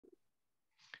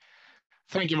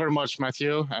Thank you very much,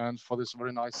 Matthew, and for this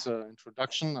very nice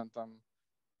introduction. And I'm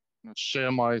going to share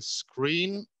my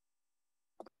screen.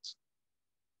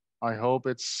 I hope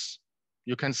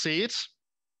you can see it.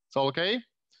 It's all okay.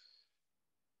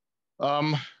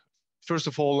 First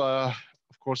of all,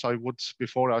 of course,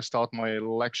 before I start my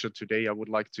lecture today, I would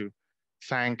like to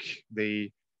thank the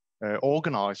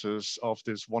organizers of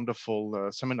this wonderful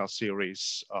seminar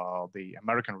series, the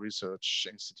American Research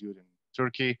Institute in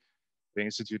Turkey, the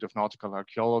Institute of Nautical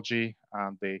Archaeology,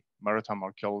 and the Maritime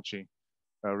Archaeology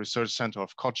Research Center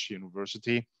of Koç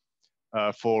University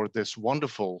for this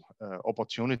wonderful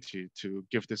opportunity to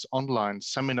give this online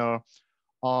seminar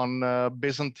on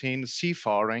Byzantine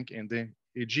seafaring in the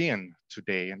Aegean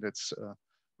today. And it's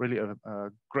really a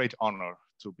great honor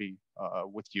to be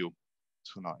with you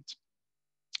tonight.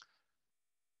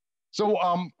 So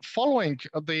following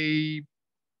the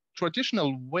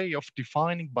traditional way of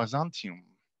defining Byzantium,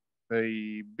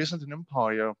 the Byzantine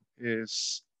Empire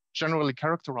is generally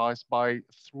characterized by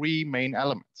three main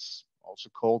elements, also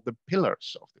called the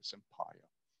pillars of this empire.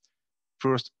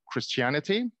 First,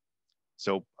 Christianity.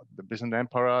 So the Byzantine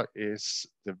Empire is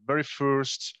the very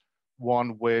first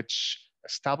one which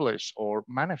established or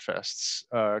manifests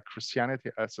Christianity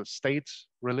as a state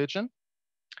religion.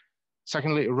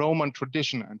 Secondly, Roman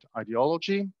tradition and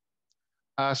ideology,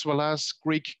 as well as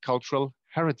Greek cultural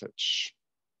heritage.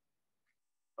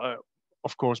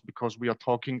 Of course, because we are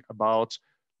talking about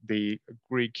the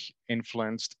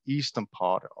Greek-influenced eastern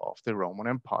part of the Roman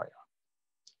Empire.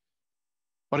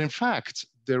 But in fact,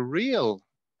 the real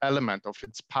element of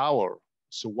its power,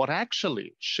 so what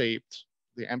actually shaped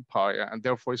the empire and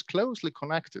therefore is closely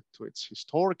connected to its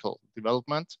historical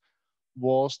development,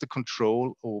 was the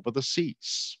control over the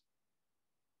seas.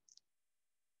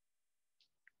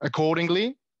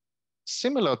 Accordingly,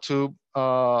 similar to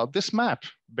this map,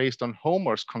 based on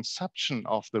Homer's conception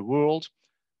of the world,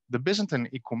 the Byzantine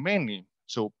ecumeny,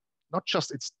 so not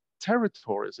just its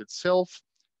territories itself,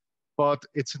 but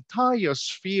its entire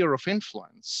sphere of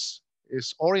influence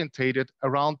is orientated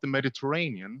around the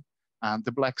Mediterranean and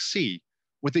the Black Sea,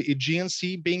 with the Aegean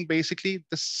Sea being basically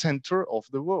the center of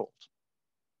the world.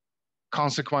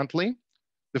 Consequently,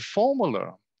 the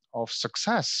formula of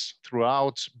success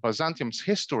throughout Byzantium's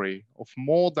history of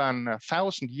more than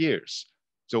 1,000 years,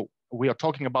 so we are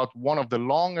talking about one of the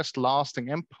longest lasting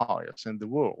empires in the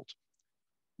world,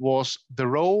 was the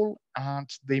role and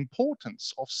the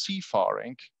importance of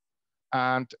seafaring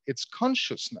and its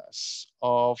consciousness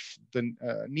of the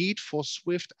need for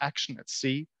swift action at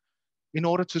sea in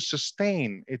order to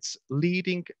sustain its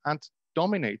leading and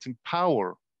dominating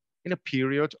power in a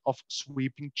period of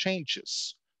sweeping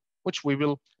changes, which we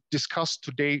will discuss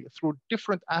today through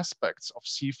different aspects of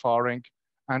seafaring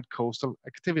and coastal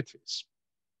activities.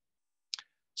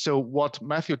 So what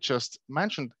Matthew just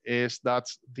mentioned is that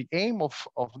the aim of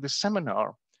this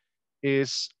seminar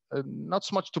is not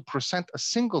so much to present a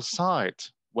single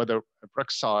site, whether a wreck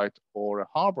site or a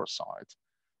harbor site,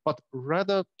 but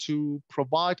rather to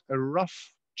provide a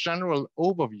rough general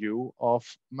overview of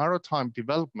maritime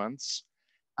developments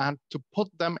and to put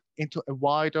them into a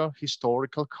wider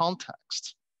historical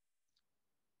context.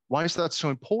 Why is that so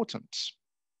important?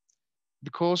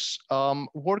 Because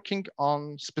working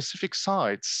on specific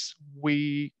sites,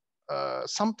 we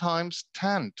sometimes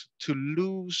tend to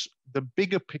lose the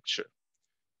bigger picture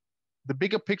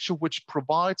which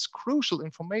provides crucial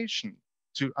information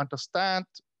to understand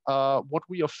what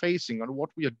we are facing and what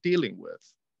we are dealing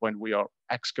with when we are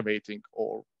excavating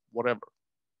or whatever.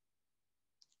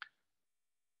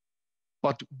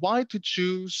 But why to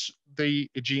choose the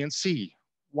Aegean Sea?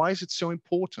 Why is it so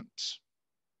important?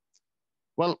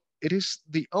 Well, it is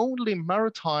the only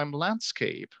maritime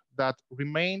landscape that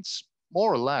remains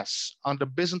more or less under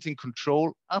Byzantine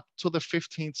control up to the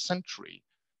 15th century,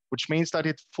 which means that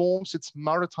it forms its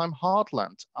maritime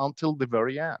heartland until the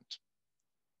very end.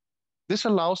 This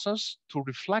allows us to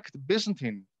reflect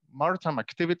Byzantine maritime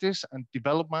activities and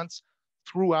developments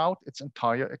throughout its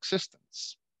entire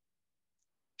existence.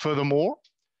 Furthermore,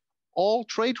 all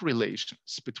trade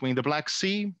relations between the Black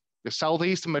Sea, the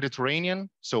Southeastern Mediterranean,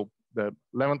 so the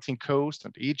Levantine coast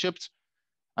and Egypt,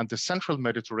 and the Central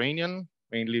Mediterranean,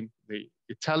 mainly the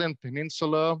Italian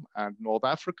peninsula and North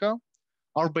Africa,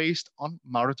 are based on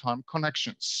maritime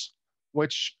connections,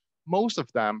 which most of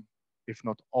them, if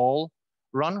not all,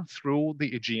 run through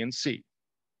the Aegean Sea.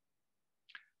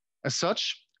 As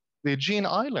such, the Aegean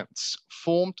Islands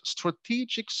formed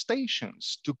strategic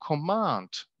stations to command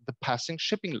the passing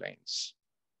shipping lanes.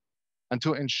 And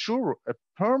to ensure a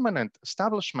permanent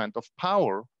establishment of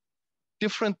power,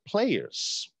 different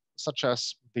players, such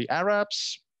as the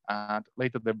Arabs and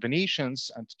later the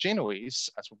Venetians and Genoese,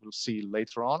 as we will see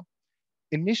later on,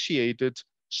 initiated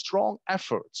strong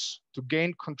efforts to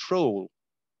gain control,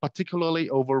 particularly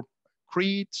over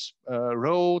Crete,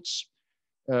 Rhodes,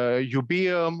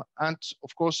 Euboea, and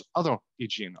of course other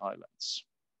Aegean islands.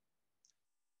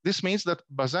 This means that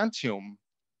Byzantium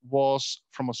was,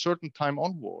 from a certain time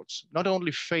onwards, not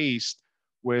only faced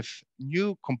with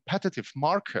new competitive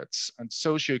markets and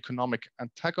socioeconomic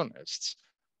antagonists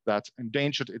that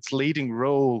endangered its leading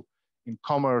role in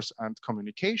commerce and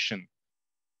communication,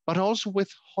 but also with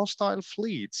hostile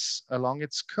fleets along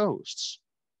its coasts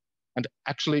and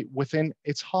actually within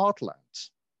its heartland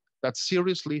that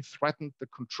seriously threatened the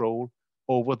control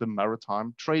over the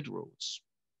maritime trade routes.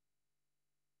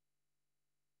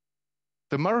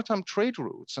 The maritime trade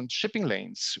routes and shipping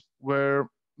lanes were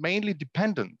mainly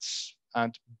dependent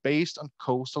and based on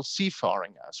coastal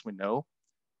seafaring, as we know,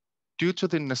 due to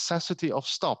the necessity of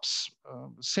stops,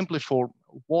 simply for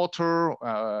water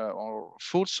or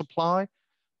food supply,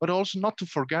 but also not to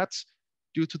forget,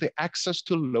 due to the access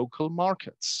to local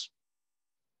markets.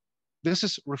 This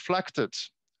is reflected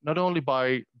not only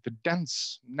by the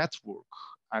dense network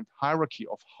and hierarchy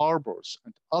of harbors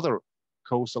and other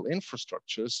coastal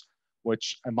infrastructures,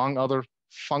 which among others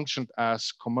functioned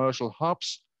as commercial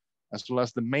hubs, as well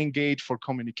as the main gate for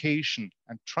communication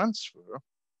and transfer.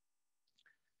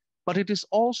 But it is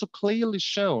also clearly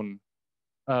shown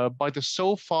by the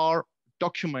so far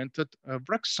documented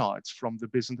wreck sites from the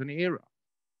Byzantine era.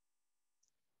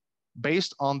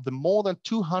 Based on the more than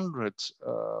 200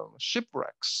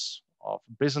 shipwrecks of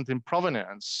Byzantine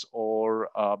provenance or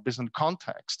Byzantine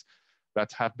context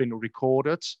that have been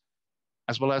recorded,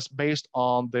 as well as based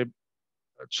on the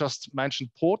just mentioned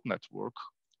port network,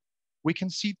 we can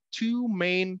see two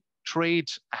main trade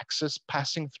axes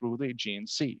passing through the Aegean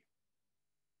Sea.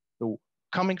 So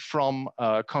coming from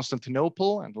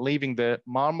Constantinople and leaving the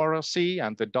Marmara Sea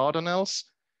and the Dardanelles,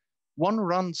 one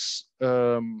runs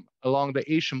along the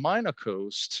Asia Minor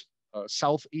coast,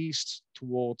 southeast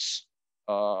towards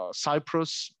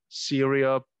Cyprus,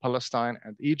 Syria, Palestine,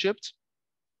 and Egypt.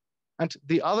 And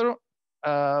the other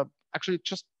actually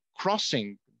just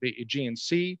crossing the Aegean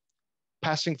Sea,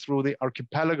 passing through the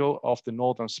archipelago of the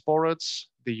Northern Sporades,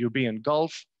 the Euboean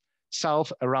Gulf,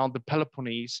 south around the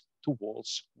Peloponnese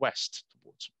towards west,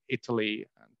 towards Italy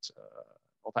and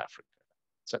North Africa,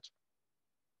 etc.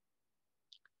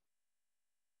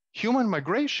 Human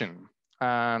migration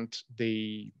and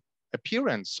the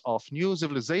appearance of new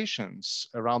civilizations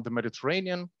around the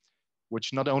Mediterranean,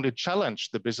 which not only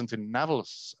challenged the Byzantine naval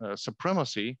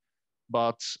supremacy,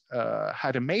 but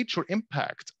had a major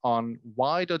impact on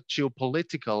wider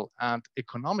geopolitical and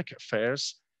economic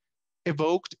affairs,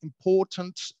 evoked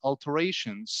important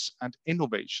alterations and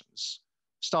innovations,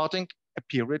 starting a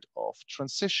period of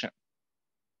transition.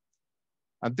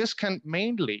 And this can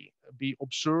mainly be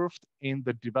observed in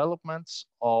the developments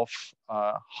of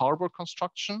harbor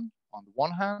construction on the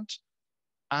one hand,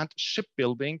 and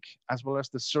shipbuilding, as well as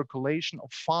the circulation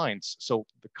of finds, so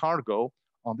the cargo,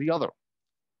 on the other.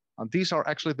 And these are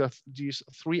actually these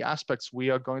three aspects we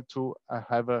are going to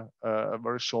have a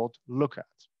very short look at.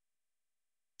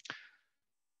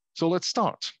 So let's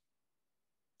start.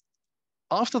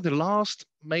 After the last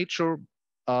major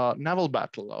naval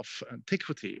battle of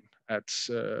antiquity at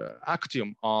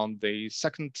Actium on the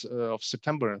 2nd of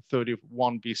September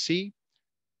 31 BC,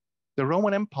 the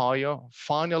Roman Empire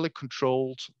finally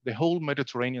controlled the whole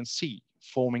Mediterranean Sea,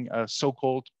 forming a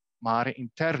so-called mare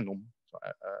internum,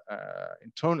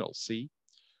 internal sea,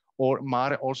 or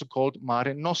mare also called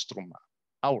mare nostrum,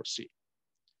 our sea.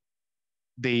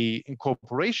 The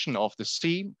incorporation of the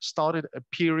sea started a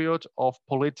period of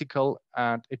political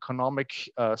and economic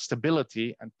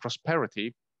stability and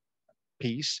prosperity,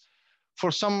 peace,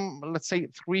 for some, let's say,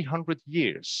 300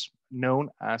 years, known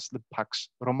as the Pax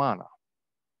Romana.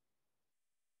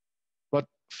 But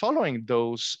following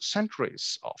those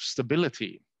centuries of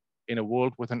stability in a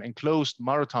world with an enclosed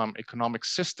maritime economic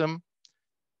system,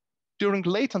 during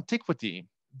late antiquity,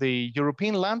 the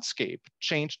European landscape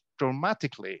changed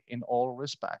dramatically in all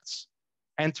respects,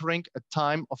 entering a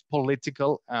time of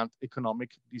political and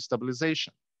economic destabilization.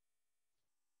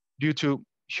 Due to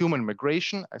human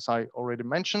migration, as I already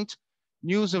mentioned,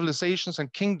 new civilizations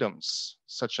and kingdoms,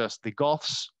 such as the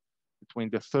Goths between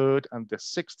the 3rd and the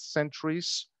 6th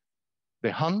centuries,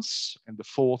 the Huns in the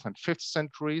 4th and 5th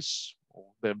centuries, or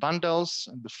the Vandals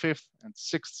in the 5th and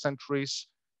 6th centuries,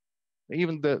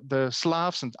 even the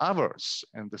Slavs and Avars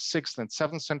in the 6th and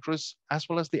 7th centuries, as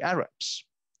well as the Arabs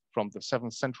from the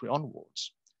 7th century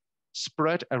onwards,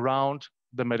 spread around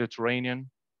the Mediterranean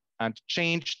and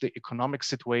changed the economic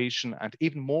situation and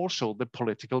even more so the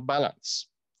political balance.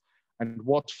 And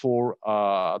what for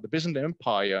the Byzantine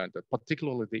Empire, and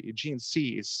particularly the Aegean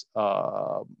Sea, is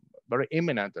very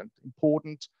imminent and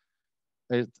important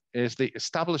is the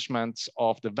establishment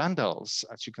of the Vandals,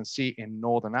 as you can see in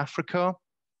Northern Africa,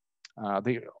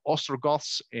 the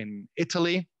Ostrogoths in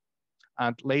Italy,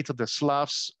 and later the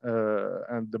Slavs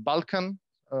and the Balkan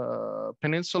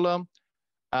Peninsula,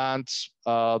 and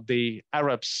the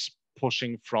Arabs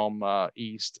pushing from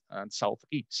east and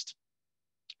southeast.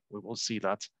 We will see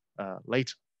that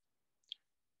later.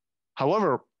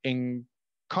 However, in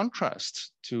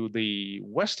contrast to the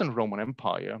Western Roman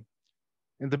Empire,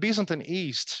 in the Byzantine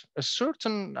East, a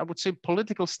certain, I would say,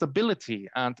 political stability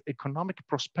and economic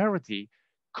prosperity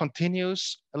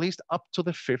continues at least up to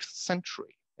the 5th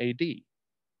century AD.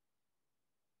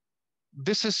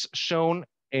 This is shown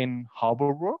in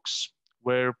harbor works,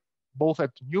 where both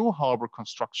at new harbor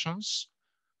constructions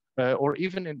or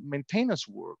even in maintenance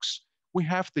works, we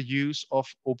have the use of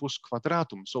opus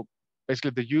quadratum. So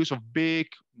basically the use of big,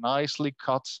 nicely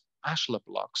cut ashlar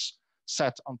blocks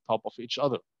set on top of each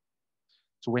other.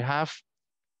 So we have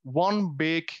one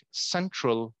big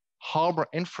central harbor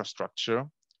infrastructure,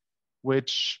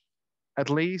 which at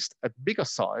least at bigger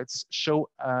sites show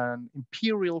an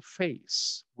imperial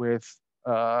face with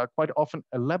quite often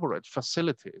elaborate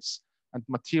facilities and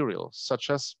materials such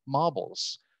as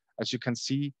marbles, as you can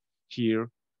see here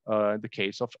in the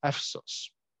case of Ephesus.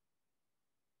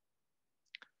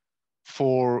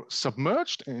 For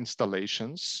submerged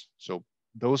installations, so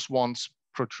those ones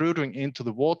protruding into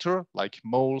the water like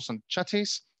moles and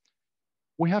jetties,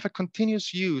 we have a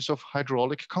continuous use of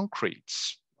hydraulic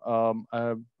concretes,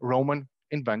 a Roman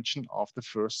invention of the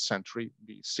 1st century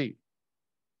BC.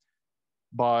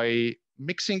 By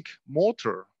mixing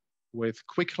mortar with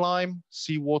quicklime,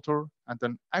 seawater, and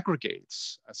then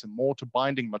aggregates as a mortar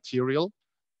binding material,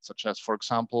 such as, for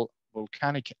example,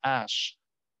 volcanic ash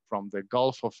from the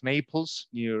Gulf of Naples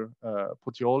near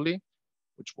Puteoli,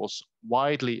 which was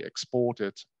widely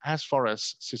exported as far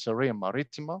as Caesarea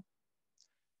Maritima,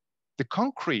 the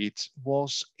concrete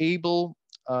was able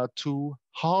to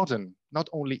harden not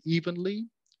only evenly,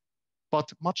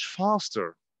 but much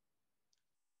faster,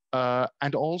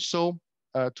 and also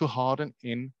to harden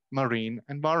in marine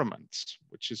environments,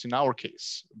 which is in our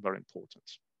case very important.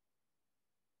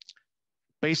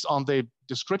 Based on the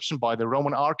description by the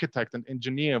Roman architect and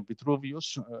engineer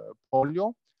Vitruvius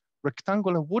Pollio,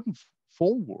 rectangular wooden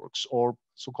formworks, or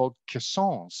so-called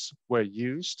caissons, were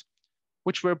used,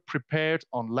 which were prepared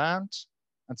on land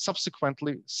and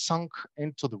subsequently sunk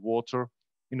into the water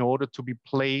in order to be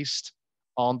placed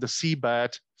on the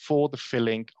seabed for the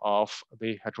filling of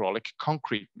the hydraulic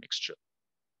concrete mixture.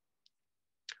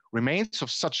 Remains of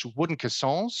such wooden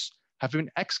caissons have been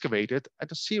excavated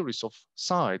at a series of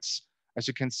sites, as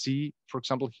you can see, for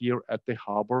example, here at the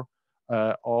harbor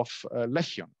of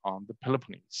Lechion on the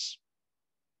Peloponnese.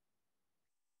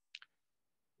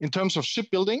 In terms of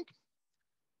shipbuilding,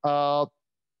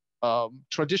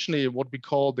 traditionally what we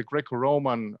call the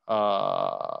Greco-Roman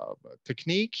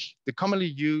technique, the commonly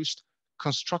used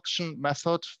construction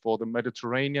method for the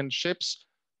Mediterranean ships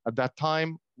at that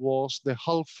time was the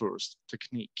hull-first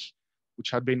technique,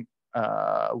 which had been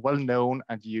well known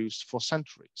and used for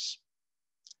centuries.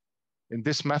 In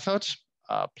this method,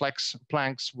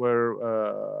 planks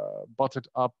were butted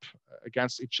up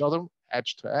against each other,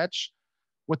 edge to edge,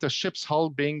 with the ship's hull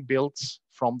being built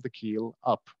from the keel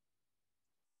up.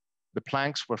 The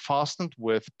planks were fastened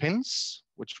with pins,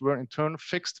 which were in turn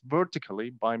fixed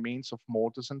vertically by means of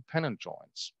mortars and tenon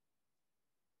joints.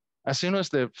 As soon as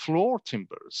the floor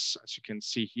timbers, as you can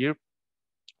see here,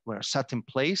 were set in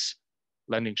place,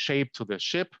 lending shape to the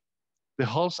ship, the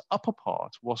hull's upper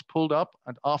part was pulled up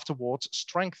and afterwards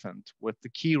strengthened with the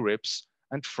key ribs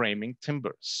and framing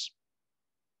timbers.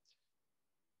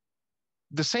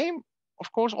 The same,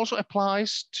 of course, also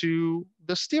applies to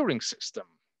the steering system,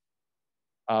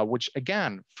 which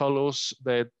again follows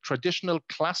the traditional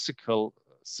classical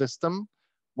system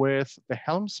with the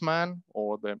helmsman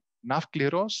or the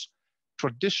navkliros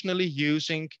traditionally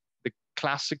using the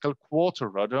classical quarter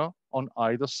rudder on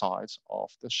either side of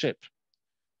the ship,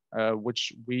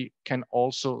 which we can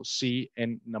also see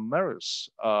in numerous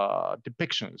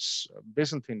depictions,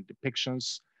 Byzantine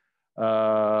depictions,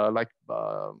 like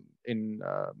in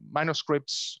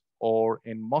manuscripts or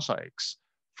in mosaics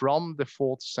from the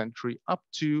 4th century up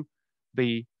to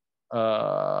the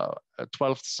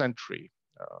 12th century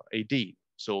AD.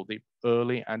 So the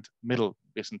early and middle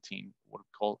Byzantine, what we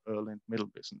call early and middle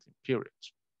Byzantine period.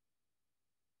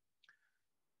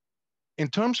 In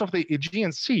terms of the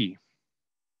Aegean Sea,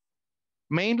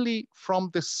 mainly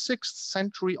from the 6th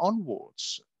century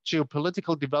onwards,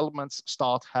 geopolitical developments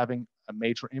start having a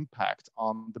major impact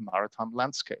on the maritime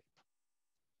landscape.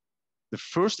 The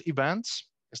first event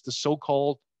is the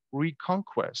so-called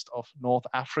reconquest of North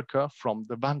Africa from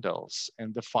the Vandals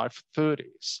in the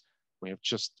 530s. We have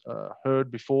just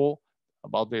heard before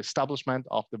about the establishment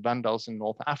of the Vandals in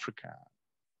North Africa.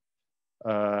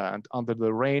 And under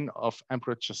the reign of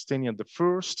Emperor Justinian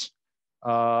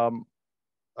I,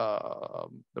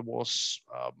 there was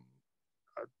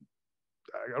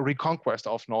a reconquest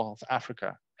of North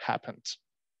Africa happened,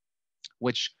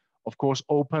 which of course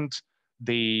opened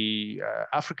the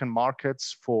African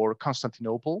markets for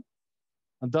Constantinople.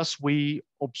 And thus we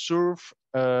observe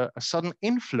a sudden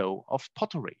inflow of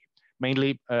pottery,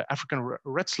 mainly African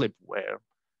red slip ware,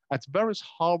 at various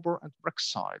harbor and wreck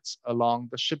sites along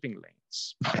the shipping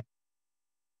lanes.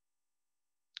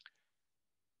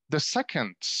 The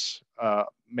second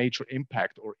major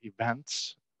impact or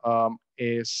event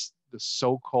is the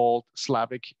so-called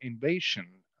Slavic invasion,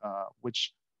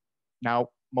 which now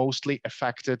mostly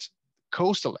affected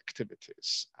coastal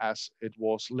activities, as it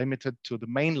was limited to the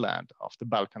mainland of the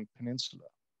Balkan Peninsula.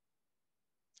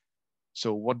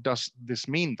 So what does this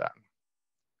mean then?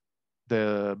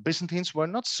 The Byzantines were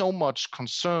not so much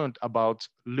concerned about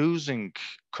losing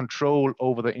control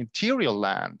over the interior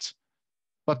land,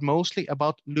 but mostly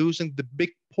about losing the big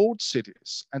port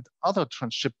cities and other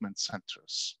transshipment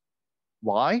centers.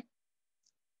 Why?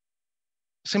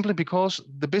 Simply because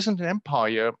the Byzantine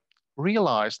Empire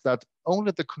realized that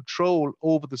only the control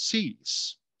over the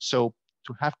seas, so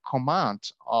to have command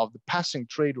of the passing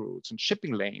trade routes and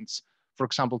shipping lanes, for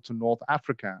example, to North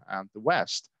Africa and the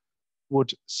West,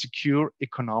 would secure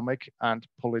economic and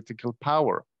political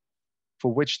power,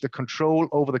 for which the control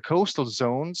over the coastal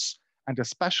zones and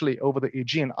especially over the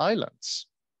Aegean islands,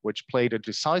 which played a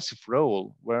decisive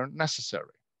role, were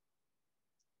necessary.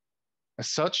 As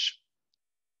such,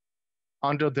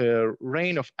 under the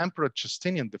reign of Emperor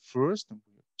Justinian I, and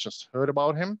we just heard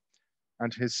about him,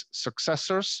 and his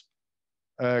successors,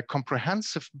 a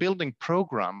comprehensive building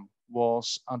program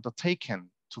was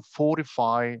undertaken to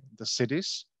fortify the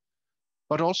cities,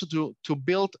 but also to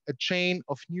build a chain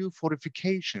of new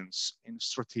fortifications in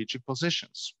strategic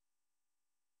positions.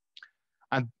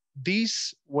 And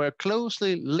these were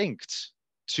closely linked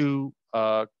to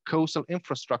coastal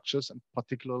infrastructures and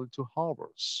particularly to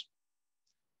harbors.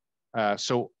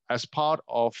 So as part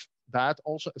of that,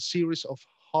 also a series of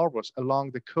harbors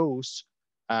along the coast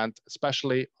and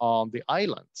especially on the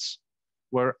islands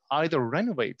were either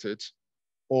renovated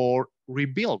or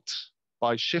rebuilt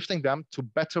by shifting them to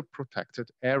better protected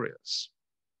areas.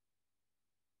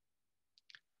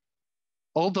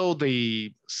 Although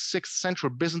the 6th century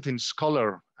Byzantine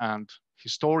scholar and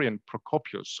historian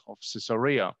Procopius of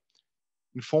Caesarea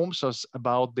informs us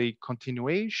about the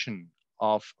continuation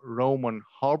of Roman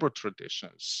harbor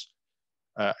traditions,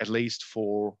 at least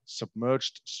for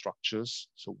submerged structures,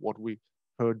 so what we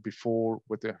heard before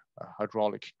with the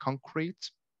hydraulic concrete,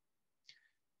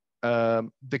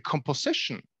 the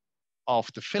composition of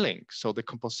the filling, so the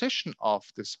composition of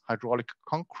this hydraulic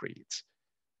concrete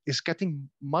is getting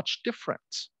much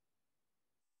different.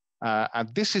 And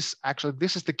this is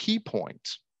the key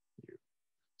point.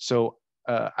 So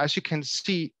as you can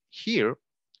see here,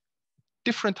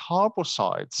 different harbor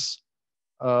sites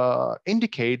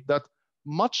indicate that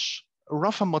much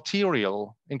rougher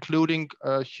material, including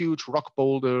huge rock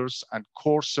boulders and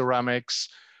coarse ceramics,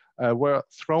 were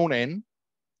thrown in,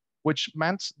 which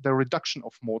meant the reduction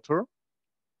of mortar.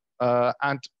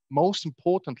 And most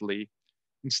importantly,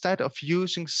 instead of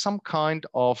using some kind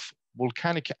of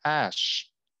volcanic ash,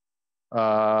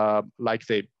 like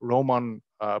the Roman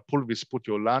pulvis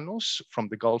putiolanus from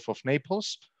the Gulf of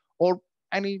Naples, or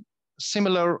any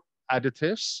similar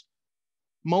additives,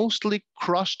 mostly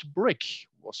crushed brick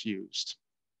was used.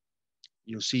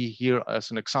 You see here as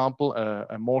an example,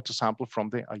 a mortar sample from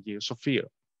the Hagia Sophia.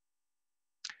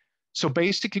 So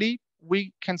basically,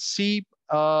 we can see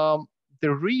the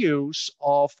reuse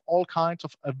of all kinds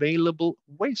of available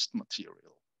waste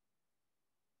material.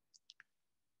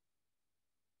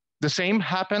 The same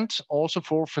happened also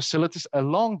for facilities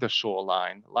along the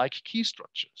shoreline, like quay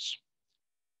structures.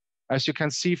 As you can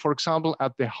see, for example,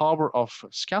 at the harbor of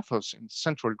Scathos in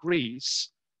central Greece,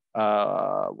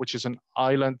 which is an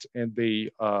island in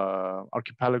the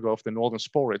archipelago of the Northern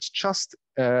Sporets, just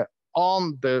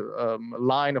on the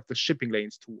line of the shipping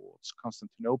lanes towards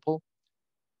Constantinople,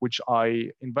 which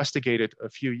I investigated a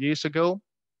few years ago.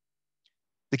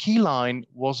 The quay line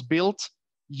was built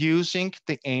using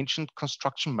the ancient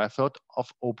construction method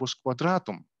of opus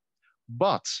quadratum,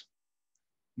 but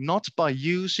not by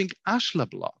using ashlar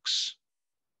blocks,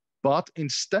 but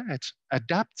instead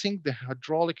adapting the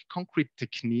hydraulic concrete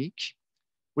technique,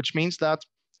 which means that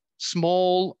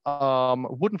small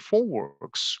wooden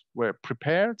formworks were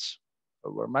prepared,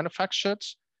 were manufactured,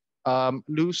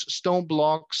 loose stone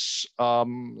blocks,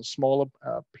 smaller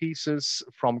pieces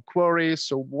from quarries,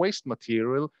 so waste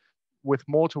material with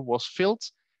mortar was filled,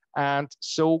 and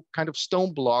so kind of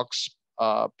stone blocks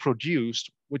produced,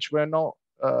 which were not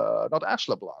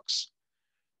ashlar blocks,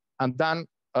 and then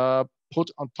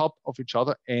put on top of each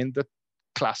other in the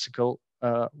classical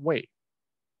way.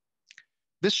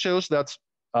 This shows that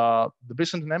the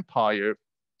Byzantine Empire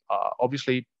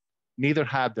obviously neither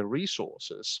had the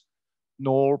resources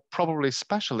nor probably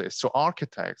specialists or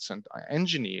architects and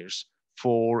engineers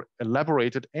for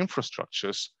elaborated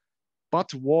infrastructures,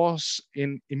 but was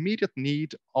in immediate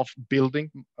need of building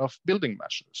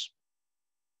measures.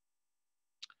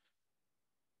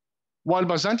 While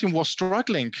Byzantium was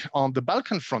struggling on the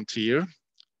Balkan frontier,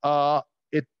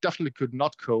 it definitely could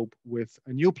not cope with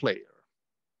a new player,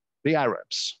 the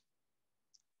Arabs.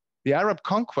 The Arab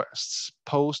conquests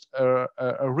posed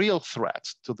a real threat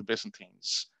to the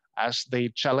Byzantines, as they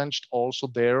challenged also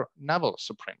their naval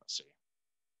supremacy.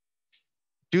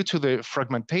 Due to the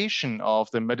fragmentation of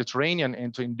the Mediterranean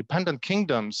into independent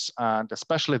kingdoms, and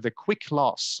especially the quick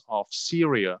loss of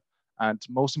Syria, and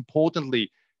most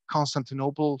importantly,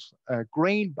 Constantinople's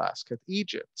grain basket,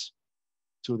 Egypt,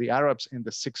 to the Arabs in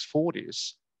the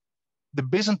 640s, the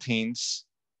Byzantines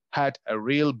had a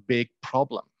real big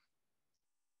problem,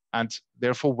 and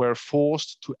therefore were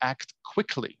forced to act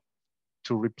quickly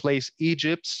to replace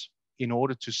Egypt in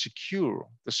order to secure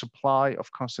the supply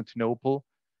of Constantinople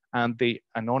and the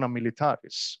Annona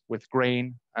Militaris with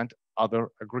grain and other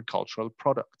agricultural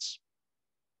products.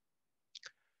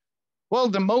 Well,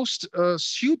 the most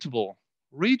suitable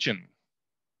region,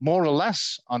 more or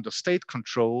less under state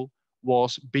control,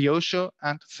 was Boeotia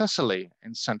and Thessaly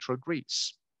in central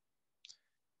Greece.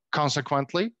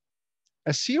 Consequently,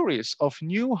 a series of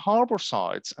new harbor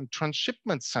sites and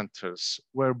transshipment centers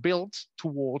were built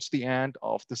towards the end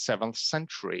of the 7th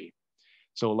century.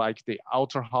 So like the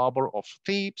outer harbor of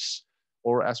Thebes,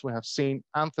 or as we have seen,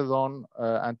 Anthedon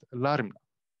and Larimna,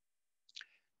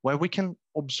 where we can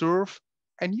observe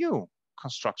a new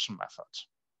construction method.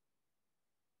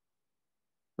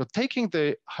 But taking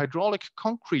the hydraulic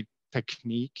concrete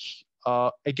technique,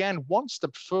 again, one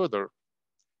step further,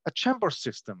 a chamber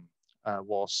system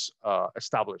was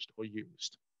established or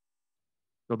used.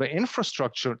 So the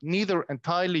infrastructure neither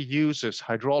entirely uses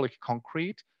hydraulic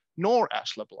concrete nor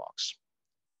ashlar blocks.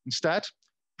 Instead,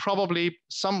 probably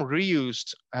some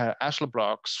reused ashlar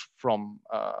blocks from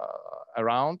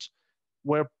around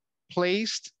were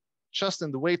placed just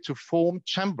in the way to form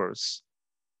chambers,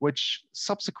 which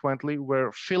subsequently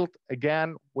were filled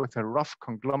again with a rough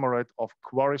conglomerate of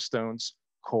quarry stones,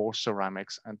 coarse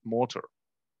ceramics, and mortar.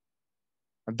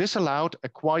 And this allowed a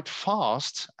quite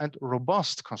fast and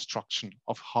robust construction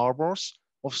of harbors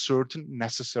of certain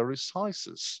necessary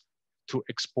sizes to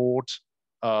export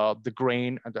the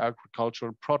grain and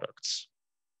agricultural products.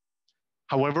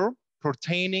 However,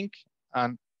 pertaining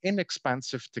an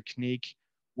inexpensive technique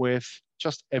with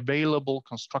just available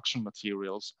construction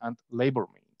materials and labor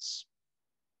means.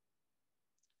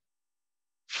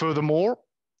 Furthermore,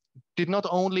 did not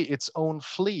only its own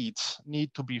fleet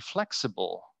need to be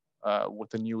flexible with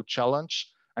the new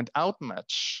challenge and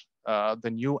outmatch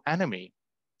the new enemy,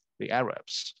 the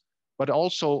Arabs, but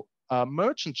also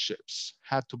merchant ships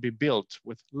had to be built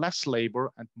with less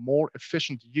labor and more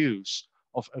efficient use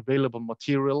of available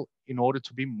material in order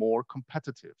to be more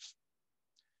competitive.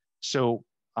 So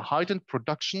a heightened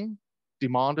production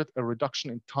demanded a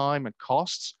reduction in time and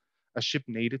costs a ship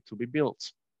needed to be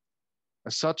built.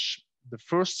 As such, the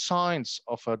first signs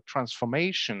of a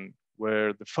transformation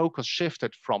where the focus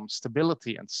shifted from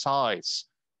stability and size,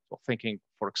 so thinking,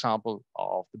 for example,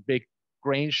 of the big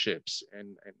grain ships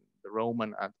in the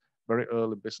Roman and very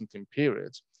early Byzantine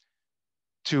periods,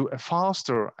 to a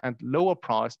faster and lower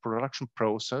priced production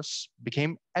process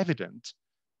became evident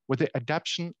with the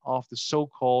adoption of the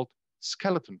so-called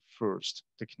skeleton first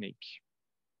technique.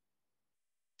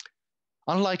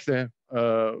 Unlike the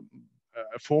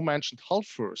aforementioned hull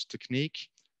first technique,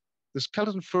 the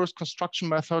skeleton first construction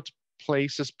method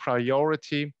places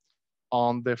priority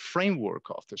on the framework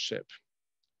of the ship.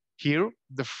 Here,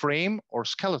 the frame or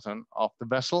skeleton of the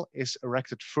vessel is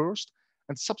erected first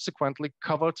and subsequently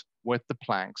covered with the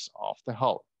planks of the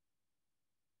hull.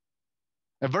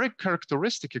 A very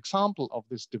characteristic example of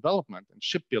this development in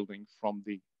shipbuilding from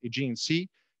the Aegean Sea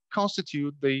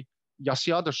constitute the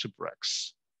Yasiada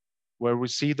shipwrecks, where we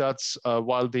see that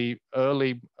while the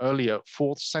earlier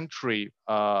 4th century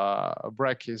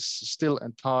wreck is still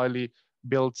entirely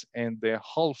built in the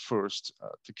hull first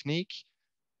technique,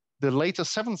 the later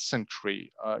 7th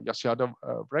century Yasiada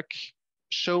wreck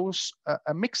shows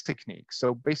a mixed technique.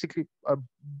 So basically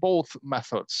both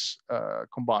methods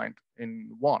combined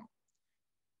in one,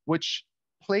 which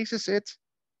places it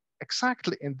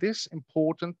exactly in this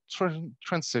important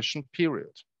transition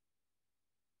period.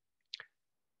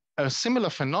 A similar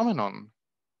phenomenon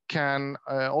can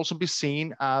also be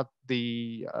seen at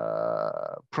the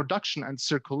production and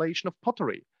circulation of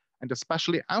pottery, and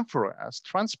especially amphora as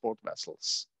transport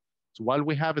vessels. So while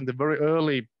we have in the very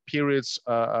early periods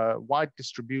wide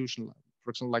distribution,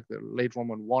 for example, like the late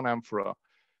Roman I amphora,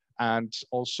 and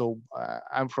also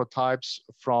amphora types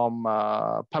from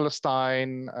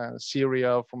Palestine,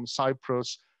 Syria, from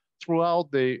Cyprus,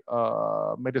 throughout the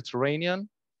Mediterranean.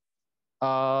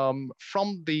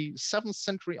 From the 7th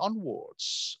century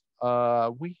onwards,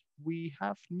 we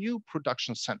have new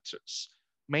production centers,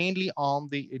 mainly on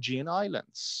the Aegean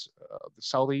Islands, the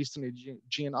southeastern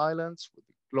Aegean Islands with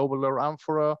the globular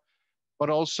amphora, but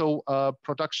also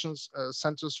production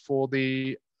centers for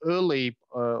the early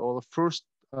or the first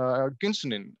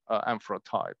Ginsunin amphora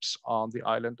types on the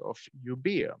island of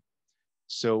Euboea.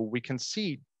 So we can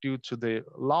see, due to the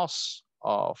loss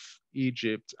of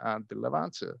Egypt and the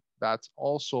Levante, that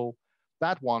also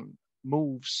that one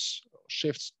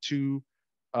shifts to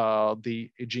the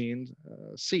Aegean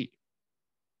Sea.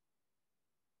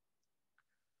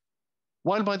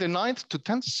 While by the 9th to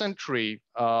 10th century,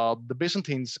 the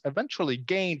Byzantines eventually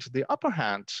gained the upper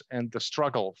hand in the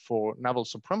struggle for naval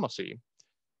supremacy,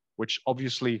 which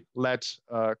obviously led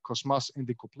Cosmas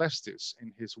Indicopleustes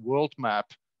in his world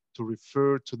map to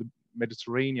refer to the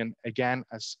Mediterranean again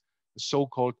as the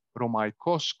so-called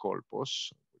Romaikos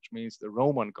Kolpos, which means the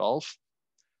Roman Gulf.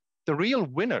 The real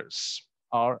winners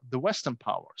are the Western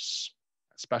powers,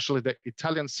 especially the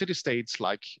Italian city-states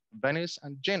like Venice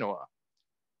and Genoa,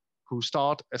 who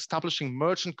start establishing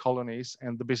merchant colonies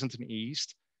in the Byzantine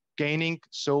East, gaining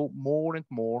so more and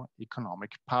more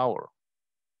economic power.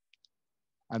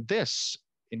 And this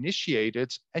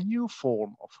initiated a new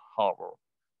form of harbor,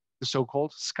 the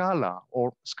so-called Scala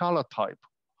or Scala type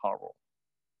harbor.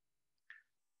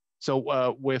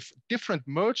 So with different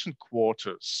merchant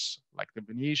quarters, like the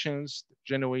Venetians, the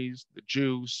Genoese, the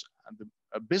Jews, and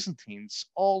the Byzantines,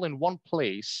 all in one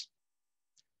place,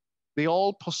 they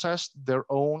all possessed their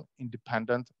own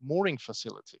independent mooring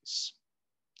facilities.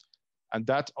 And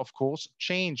that, of course,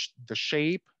 changed the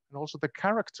shape and also the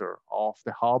character of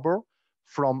the harbor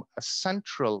from a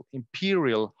central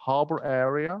imperial harbor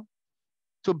area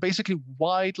to basically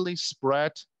widely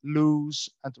spread, loose,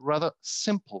 and rather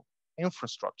simple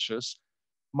infrastructures,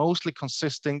 mostly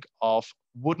consisting of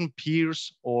wooden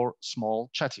piers or small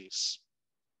jetties.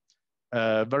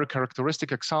 A very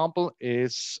characteristic example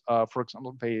is, for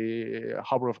example, the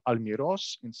harbor of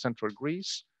Almiros in central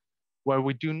Greece, where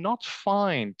we do not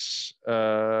find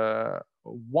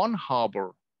one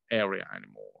harbor area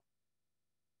anymore,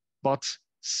 but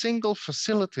single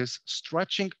facilities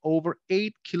stretching over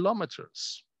 8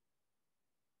 kilometers.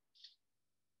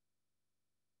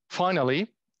 Finally,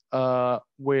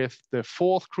 with the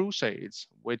Fourth Crusades,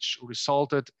 which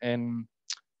resulted in,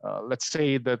 let's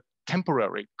say, the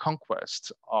temporary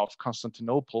conquest of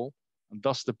Constantinople, and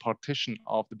thus the partition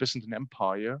of the Byzantine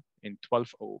Empire in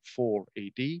 1204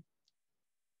 AD,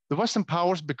 the Western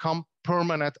powers become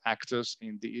permanent actors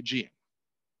in the Aegean.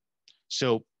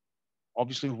 So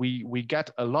obviously we get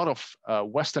a lot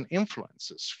of Western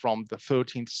influences from the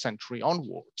 13th century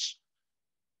onwards.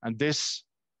 And this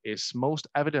is most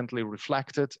evidently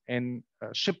reflected in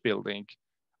shipbuilding,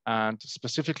 and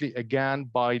specifically again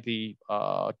by the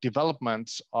development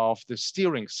of the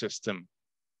steering system,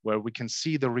 where we can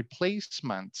see the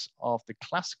replacement of the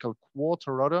classical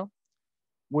quarter rudder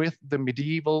with the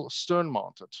medieval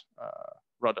stern-mounted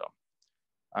rudder.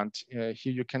 And here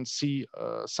you can see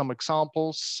some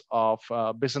examples of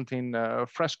Byzantine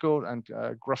fresco and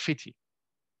graffiti.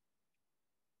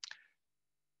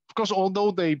 Of course,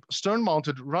 although the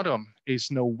stern-mounted rudder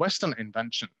is no Western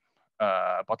invention,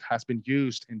 but has been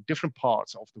used in different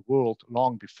parts of the world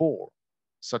long before,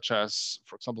 such as,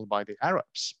 for example, by the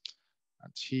Arabs.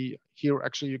 And here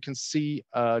actually you can see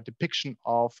a depiction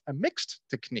of a mixed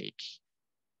technique,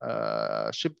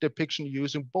 ship depiction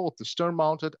using both the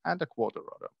stern-mounted and a quarter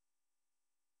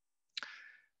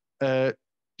rudder.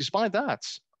 Despite that,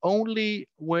 only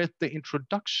with the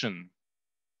introduction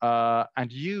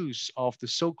and use of the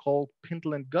so-called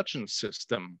pindle and gudgeon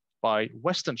system by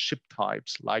Western ship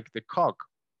types like the cog,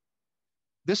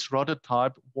 this rudder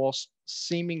type was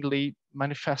seemingly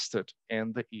manifested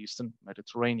in the Eastern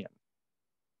Mediterranean.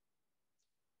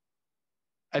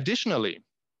 Additionally,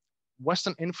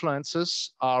 Western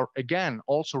influences are again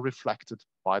also reflected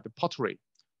by the pottery,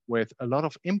 with a lot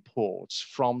of imports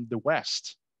from the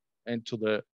West into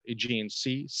the Aegean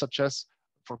Sea, such as,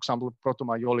 for example,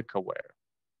 Proto-Maiolica ware.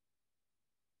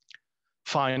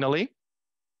 Finally,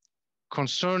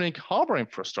 concerning harbor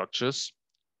infrastructures,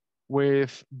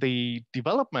 with the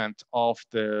development of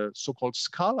the so-called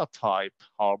Scala type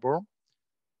harbor,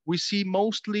 we see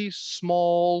mostly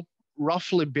small,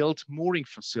 roughly built mooring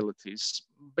facilities,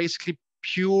 basically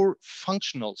pure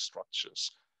functional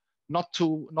structures,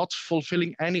 not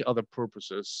fulfilling any other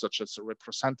purposes, such as a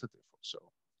representative or so,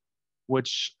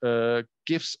 which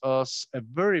gives us a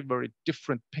very, very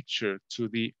different picture to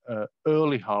the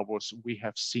early harbors we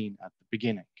have seen at the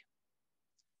beginning.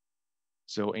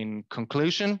 So in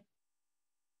conclusion,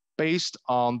 based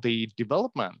on the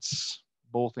developments,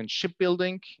 both in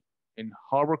shipbuilding, in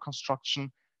harbor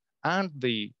construction, and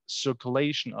the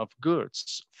circulation of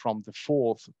goods from the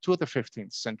 4th to the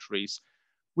 15th centuries,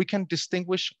 we can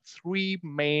distinguish three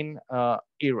main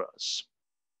eras.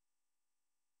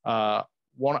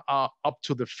 One up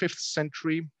to the 5th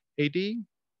century AD,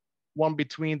 one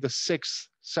between the 6th,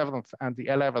 7th, and the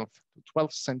 11th to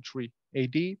 12th century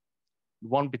AD,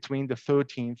 one between the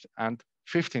 13th and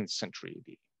 15th century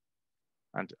AD.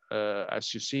 And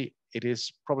as you see, it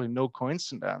is probably no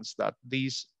coincidence that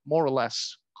these more or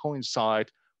less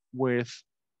coincide with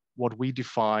what we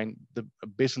define the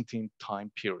Byzantine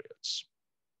time periods.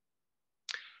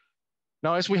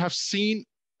 Now, as we have seen,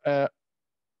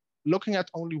 looking at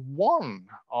only one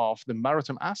of the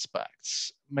maritime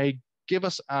aspects may give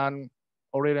us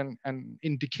already an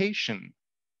indication,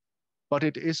 but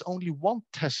it is only one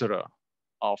tessera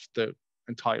of the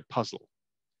entire puzzle.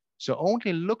 So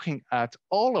only looking at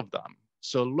all of them,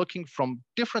 so looking from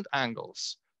different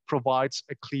angles, provides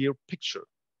a clear picture.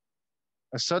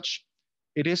 As such,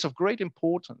 it is of great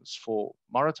importance for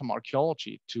maritime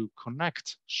archaeology to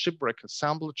connect shipwreck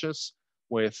assemblages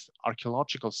with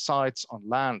archaeological sites on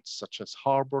land, such as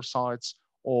harbor sites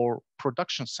or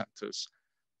production centers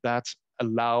that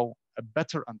allow a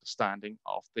better understanding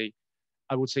of the,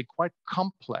 I would say, quite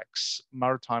complex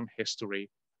maritime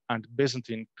history and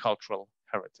Byzantine cultural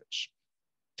heritage.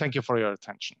 Thank you for your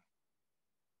attention.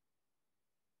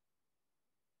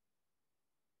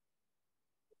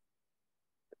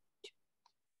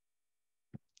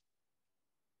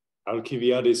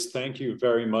 Alkiviadis, thank you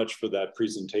very much for that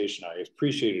presentation. I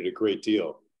appreciate it a great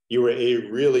deal. You were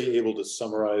really able to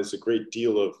summarize a great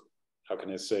deal of, how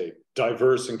can I say,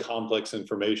 diverse and complex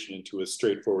information into a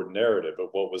straightforward narrative of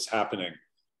what was happening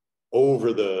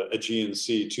over the Aegean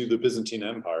Sea to the Byzantine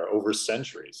Empire over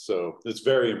centuries. So it's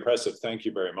very impressive. Thank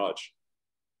you very much.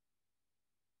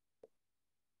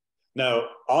 Now,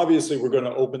 obviously, we're going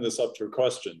to open this up to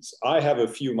questions. I have a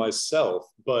few myself,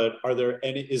 but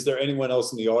is there anyone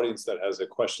else in the audience that has a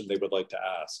question they would like to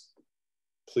ask?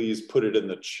 Please put it in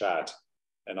the chat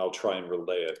and I'll try and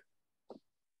relay it.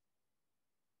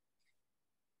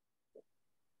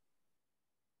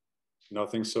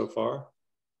 Nothing so far?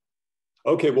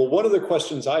 Okay, well, one of the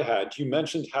questions I had, you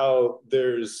mentioned how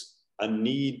there's a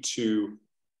need to,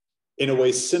 in a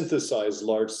way, synthesize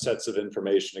large sets of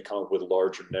information to come up with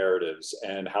larger narratives,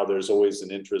 and how there's always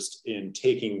an interest in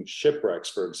taking shipwrecks,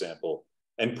 for example,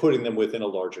 and putting them within a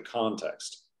larger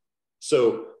context.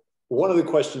 So one of the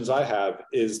questions I have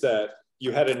is that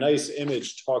you had a nice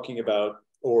image talking about,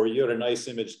 or you had a nice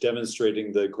image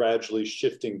demonstrating the gradually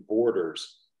shifting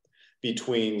borders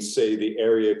between, say, the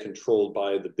area controlled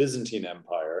by the Byzantine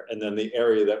Empire and then the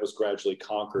area that was gradually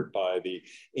conquered by the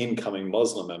incoming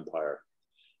Muslim Empire.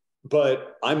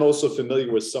 But I'm also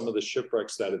familiar with some of the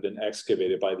shipwrecks that have been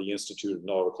excavated by the Institute of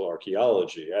Nautical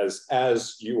Archaeology,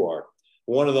 as you are.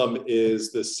 One of them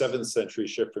is the 7th century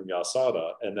ship from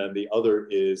Yasada, and then the other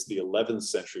is the 11th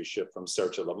century ship from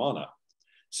Serçe-Limanı.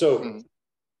 So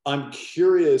I'm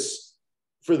curious,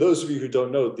 for those of you who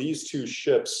don't know, these two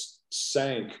ships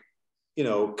sank, you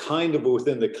know, kind of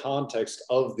within the context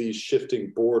of these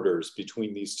shifting borders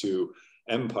between these two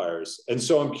empires. And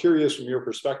so I'm curious from your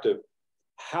perspective,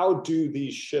 how do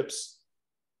these ships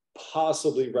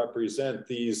possibly represent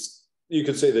these, you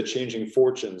could say, the changing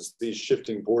fortunes, these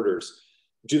shifting borders?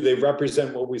 Do they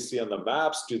represent what we see on the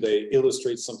maps? Do they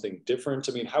illustrate something different?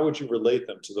 I mean, how would you relate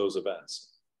them to those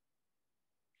events?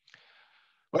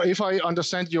 Well, if I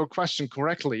understand your question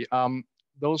correctly,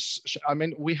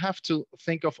 we have to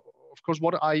think of course,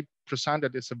 what I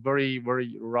presented is a very,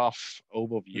 very rough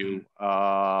overview.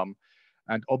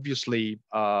 And obviously,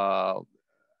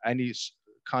 any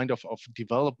kind of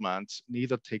development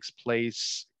neither takes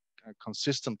place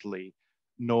consistently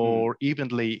nor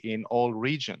evenly in all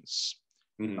regions.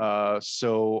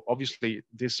 So obviously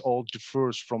this all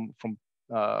differs from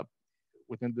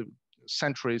within the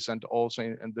centuries and also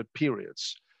in the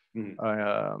periods, in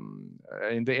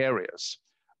the areas.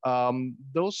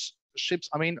 Those ships,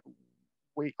 I mean,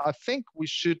 I think we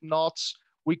should not,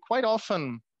 we quite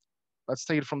often, let's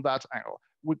take it from that angle,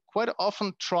 we quite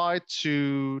often try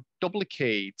to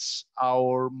duplicate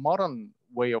our modern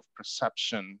way of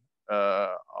perception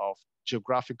of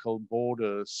geographical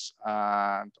borders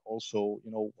and also,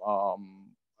 you know,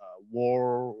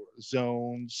 war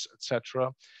zones,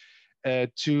 etc.,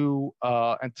 to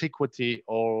antiquity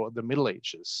or the Middle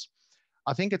Ages.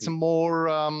 I think it's a more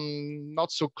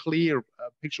not so clear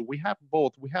picture. We have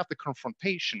both. We have the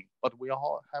confrontation, but we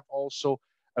all have also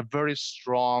a very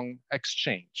strong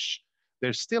exchange.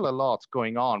 There's still a lot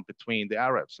going on between the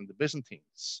Arabs and the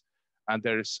Byzantines, and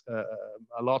there's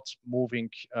a lot moving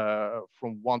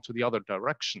from one to the other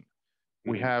direction.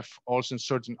 We have also in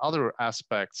certain other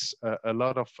aspects a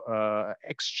lot of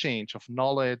exchange of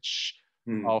knowledge,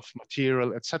 of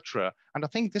material, etc. And I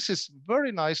think this is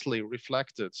very nicely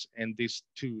reflected in these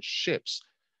two ships.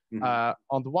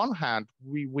 On the one hand,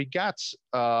 we get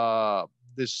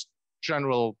this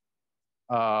general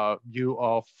view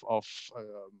of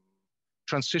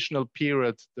transitional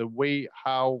period, the way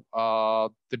how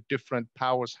the different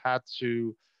powers had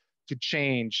to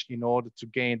change in order to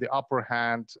gain the upper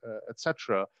hand,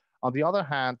 etc. On the other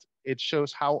hand, it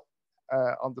shows how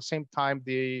on the same time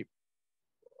they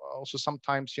also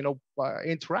sometimes, you know,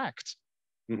 interact.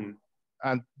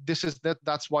 And this is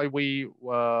that's why we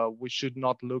should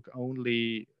not look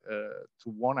only to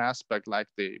one aspect like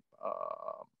the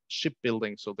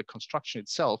shipbuilding, so the construction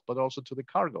itself, but also to the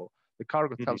cargo. The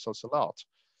cargo tells us a lot,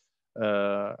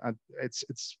 and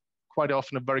it's quite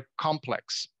often a very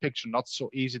complex picture, not so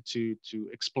easy to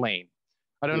explain.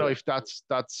 I don't know if that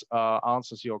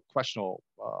answers your question. Or,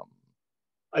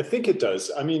 I think it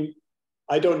does. I mean,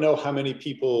 I don't know how many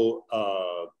people,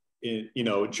 you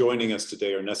know, joining us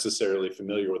today are necessarily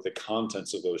familiar with the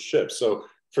contents of those ships. So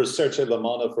for Serce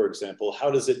Lamanna, for example, how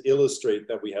does it illustrate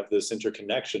that we have this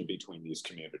interconnection between these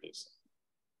communities?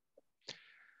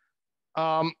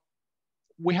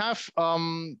 We have,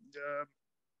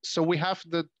 so we have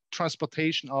the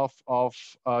transportation of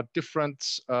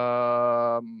different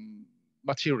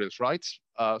materials, right?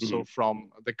 So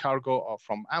from the cargo or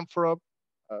from amphora,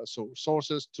 so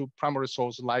sources to primary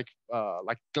sources like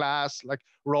glass, like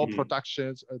raw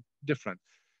productions, different.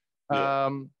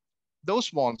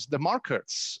 Those ones, the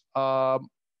markets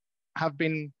have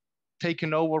been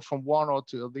taken over from one or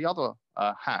to the other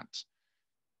hand,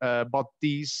 but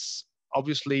these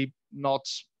obviously not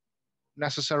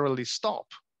necessarily stop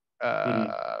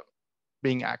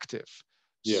being active.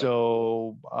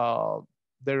 So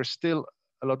there's still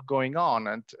a lot going on,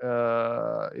 and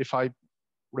if I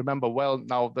remember well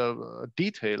now the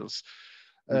details,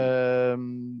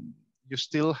 you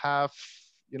still have,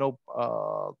 you know,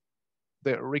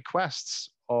 the requests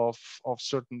of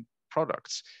certain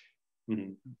products,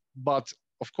 but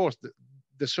of course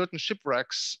the certain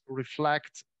shipwrecks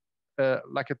reflect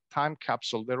like a time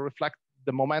capsule. They reflect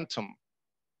the momentum,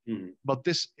 but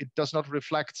it does not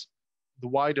reflect the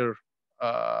wider,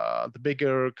 the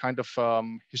bigger kind of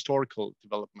historical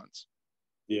developments.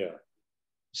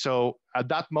 So at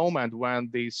that moment when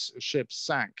these ships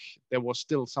sank, there was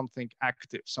still something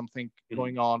active, something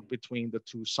going on between the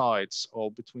two sides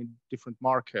or between different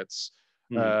markets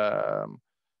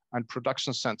and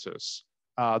production centers.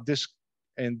 This,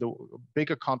 in the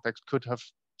bigger context, could have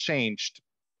changed.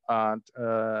 And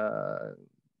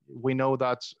we know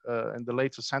that in the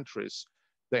later centuries,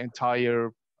 the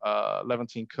entire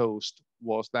Levantine coast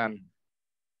was then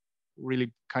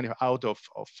really kind of out of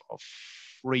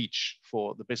reach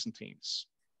for the Byzantines.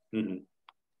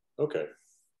 Okay.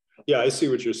 Yeah, I see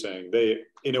what you're saying.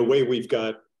 In a way, we've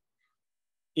got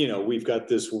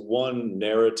this one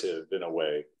narrative in a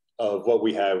way of what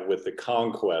we have with the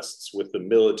conquests, with the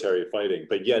military fighting,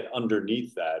 but yet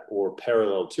underneath that or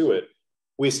parallel to it,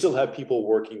 we still have people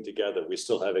working together. We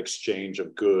still have exchange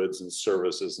of goods and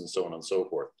services and so on and so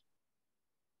forth.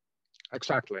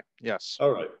 Exactly, yes.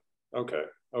 All right, okay.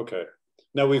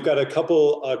 Now we've got a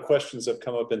couple questions that have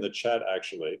come up in the chat,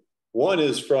 actually. One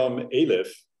is from Elif.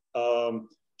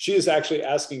 She is actually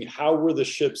asking, how were the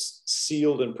ships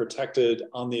sealed and protected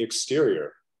on the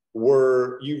exterior?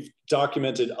 You've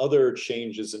documented other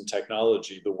changes in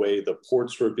technology, the way the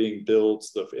ports were being built,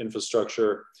 the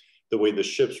infrastructure, the way the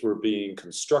ships were being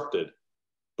constructed.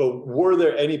 But were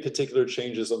there any particular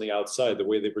changes on the outside, the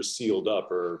way they were sealed up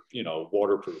or, you know,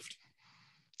 waterproofed?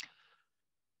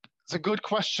 It's a good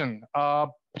question.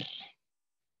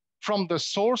 From the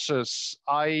sources,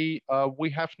 we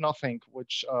have nothing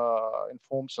which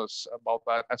informs us about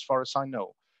that, as far as I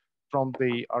know. From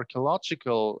the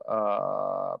archaeological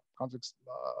context,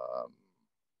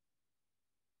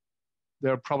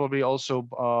 there are probably also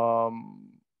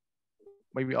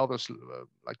maybe others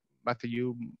like Matthew,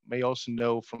 you may also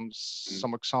know from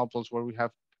some examples where we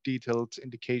have detailed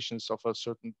indications of a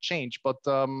certain change, but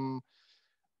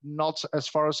not as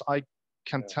far as I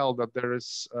can tell that there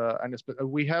is any.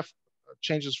 We have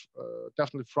changes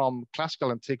definitely from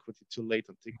classical antiquity to late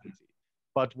antiquity,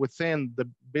 but within the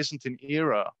Byzantine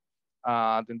era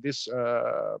and in this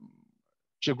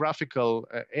geographical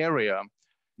area,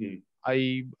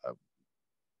 I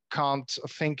can't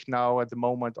think now at the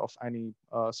moment of any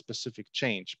specific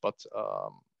change, but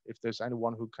if there's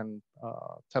anyone who can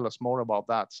tell us more about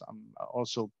that, I'm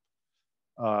also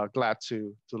glad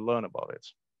to learn about it.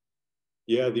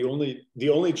 Yeah, the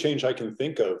only change I can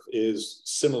think of is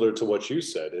similar to what you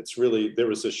said. It's really, there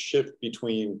was a shift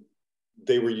between,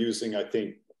 they were using, I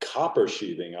think, copper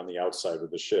sheathing on the outside of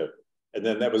the ship, and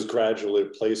then that was gradually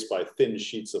replaced by thin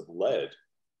sheets of lead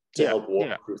to help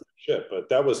waterproof the ship. But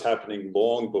that was happening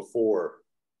long before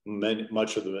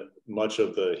much of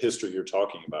the history you're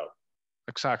talking about.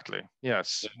 Exactly.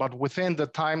 Yes, but within the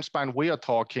time span we are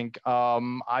talking,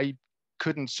 I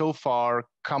couldn't so far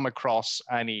come across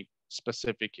any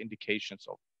specific indications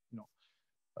of,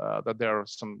 that there are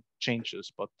some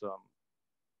changes. But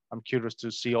I'm curious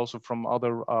to see also from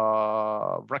other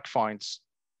wreck finds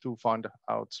to find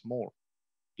out more.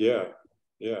 Yeah,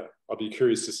 I'll be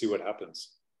curious to see what happens.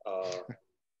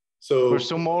 So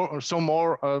there's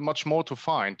much more to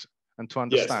find and to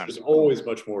understand. Yes, there's always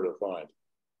much more to find.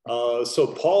 So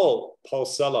Paul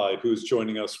Selai, who's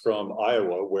joining us from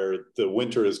Iowa, where the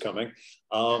winter is coming,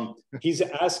 he's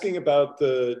asking about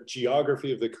the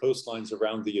geography of the coastlines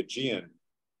around the Aegean.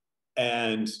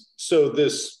 And so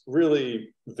this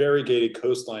really variegated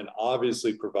coastline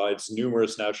obviously provides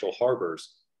numerous natural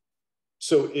harbors.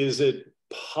 So is it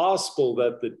possible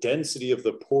that the density of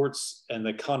the ports and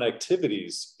the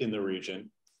connectivities in the region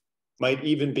might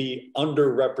even be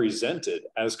underrepresented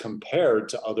as compared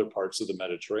to other parts of the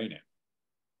Mediterranean?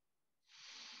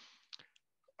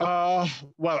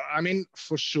 Well, I mean,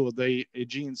 for sure, the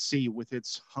Aegean Sea, with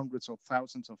its hundreds of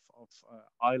thousands of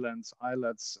islands,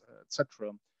 islets,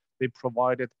 etc., they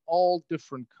provided all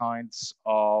different kinds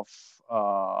of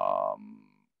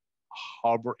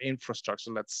harbor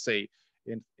infrastructure, let's say,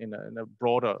 in a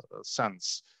broader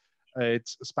sense. It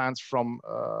spans from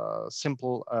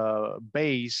simple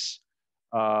bays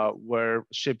where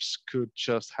ships could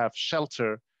just have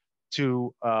shelter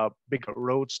to bigger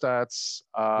roadsteads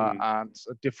and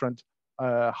different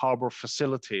harbor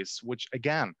facilities, which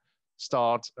again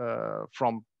start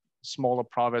from smaller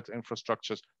private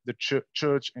infrastructures, the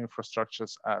church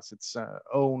infrastructures as its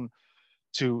own,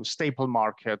 to staple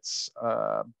markets,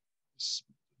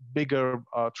 bigger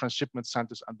transshipment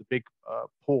centers, and the big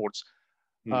ports.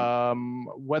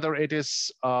 Whether it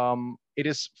is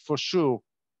for sure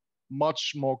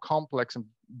much more complex and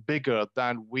bigger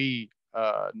than we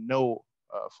know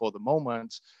for the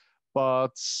moment,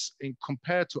 but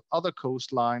compared to other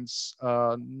coastlines,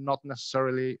 not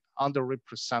necessarily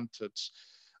underrepresented.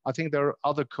 I think there are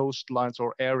other coastlines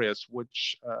or areas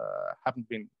which haven't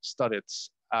been studied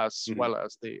as well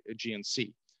as the Aegean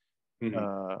Sea.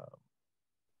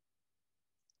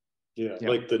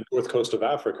 Like the north coast of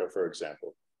Africa, for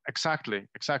example. Exactly,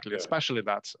 especially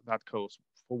that coast,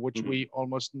 for which we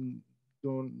almost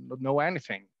don't know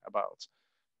anything about.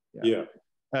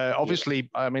 Obviously,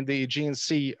 I mean, the Aegean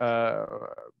Sea,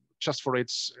 just for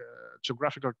its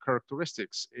geographical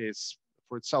characteristics, is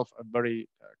for itself a very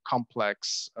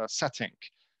complex setting,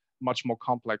 much more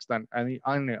complex than any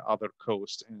other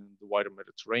coast in the wider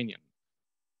Mediterranean.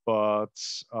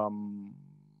 But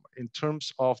in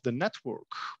terms of the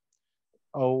network,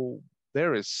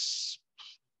 there is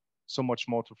so much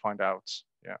more to find out.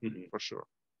 For sure.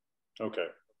 Okay,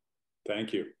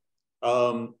 thank you.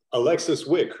 Alexis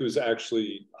Wick, who's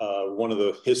actually one of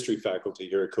the history faculty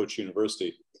here at Koç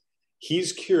University,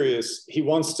 he's curious. He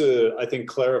wants to, I think,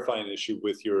 clarify an issue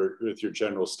with your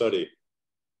general study.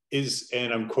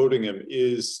 And I'm quoting him,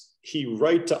 is he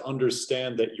right to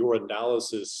understand that your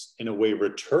analysis in a way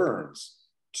returns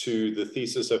to the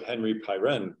thesis of Henry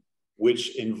Pirenne,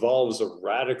 which involves a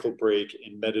radical break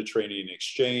in Mediterranean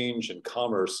exchange and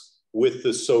commerce with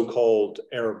the so-called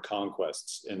Arab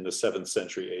conquests in the 7th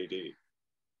century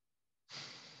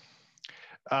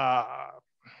AD?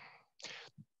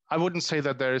 I wouldn't say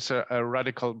that there is a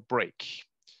radical break.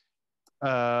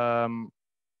 I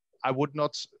would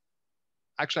not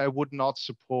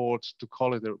support to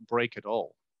call it a break at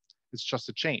all. It's just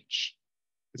a change.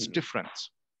 It's different.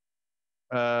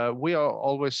 We are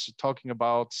always talking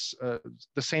about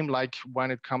the same, like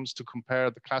when it comes to compare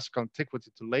the classical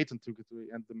antiquity to late antiquity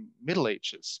and the Middle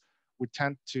Ages. We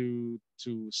tend to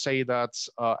say that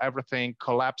everything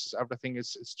collapses, everything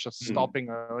is just stopping,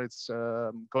 or it's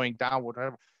going down,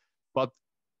 whatever. But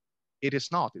it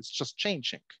is not. It's just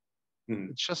changing.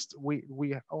 It's just we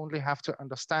only have to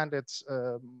understand it.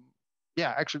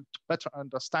 Actually, to better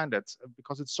understand it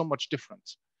because it's so much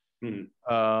different.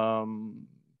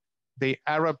 The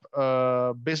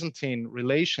Arab-Byzantine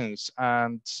relations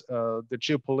and the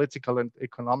geopolitical and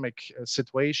economic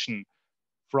situation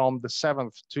from the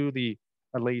 7th to the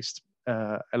at least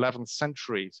 11th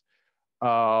centuries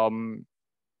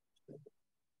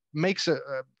makes the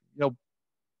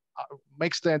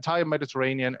entire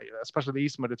Mediterranean, especially the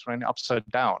East Mediterranean, upside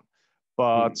down.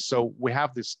 But so we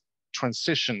have these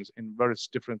transitions in various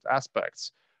different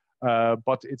aspects.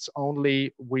 But it's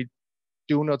only we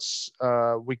do not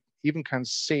we even can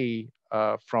see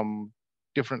from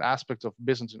different aspects of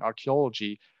Byzantine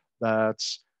archaeology that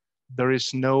there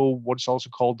is no what's also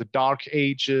called the Dark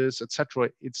Ages, etc.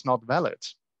 It's not valid.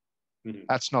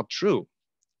 That's not true.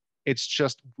 It's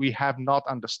just we have not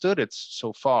understood it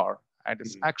so far, and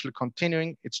it's actually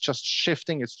continuing. It's just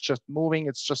shifting. It's just moving.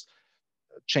 It's just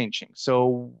changing.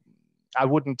 So I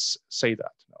wouldn't say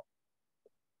that. No.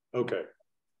 Okay.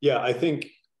 Yeah,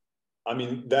 I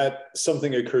mean, that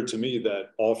something occurred to me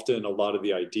that often a lot of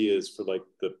the ideas for like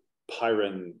the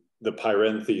Pyrrhen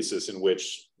thesis, in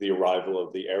which the arrival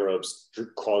of the Arabs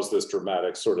caused this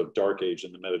dramatic sort of dark age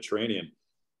in the Mediterranean,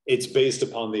 it's based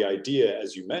upon the idea,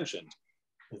 as you mentioned,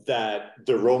 that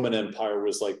the Roman Empire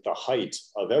was like the height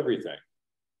of everything.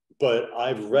 But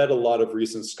I've read a lot of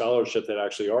recent scholarship that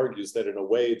actually argues that in a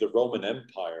way, the Roman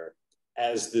Empire,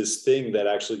 as this thing that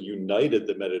actually united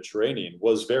the Mediterranean,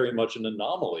 was very much an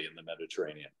anomaly in the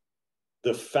Mediterranean.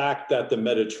 The fact that the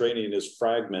Mediterranean is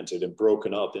fragmented and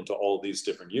broken up into all these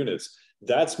different units,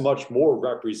 that's much more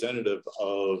representative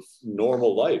of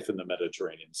normal life in the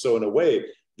Mediterranean. So in a way,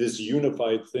 this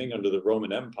unified thing under the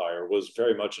Roman Empire was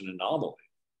very much an anomaly.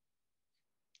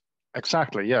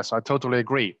 Exactly. Yes, I totally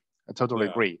agree.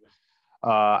 Agree.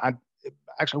 And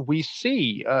actually, we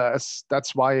see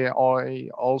that's why I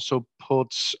also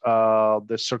put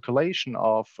the circulation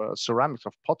of ceramics,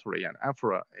 of pottery and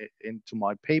amphora into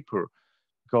my paper,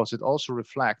 because it also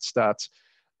reflects that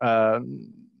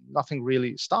nothing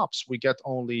really stops. We get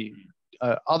only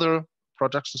other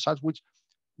production sites,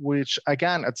 which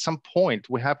again, at some point,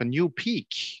 we have a new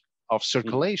peak of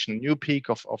circulation, new peak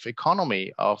of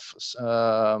economy, of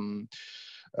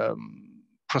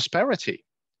prosperity.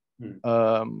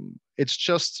 It's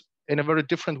just in a very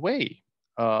different way.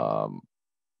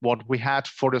 What we had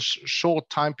for the short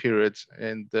time period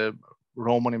in the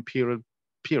Roman Imperial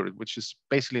period, which is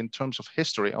basically in terms of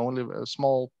history, only a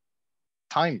small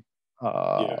time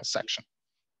section.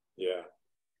 Yeah.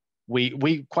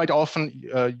 We quite often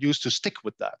used to stick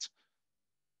with that.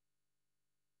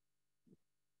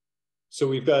 So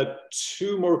we've got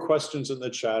two more questions in the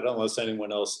chat, unless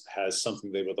anyone else has something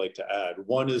they would like to add.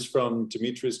 One is from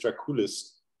Dimitris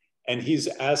Dracoulis, and he's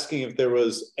asking if there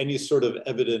was any sort of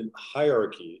evident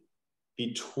hierarchy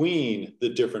between the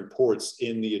different ports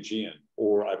in the Aegean,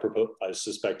 or I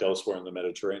suspect elsewhere in the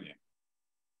Mediterranean.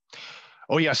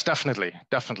 Oh yes, definitely.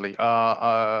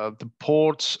 The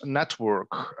port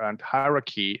network and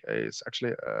hierarchy is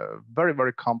actually very,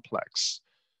 very complex.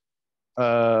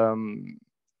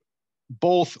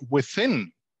 Both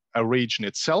within a region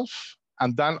itself,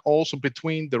 and then also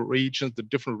between the regions, the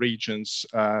different regions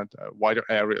and wider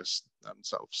areas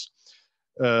themselves.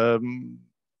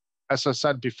 As I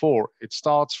said before, it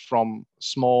starts from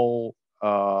small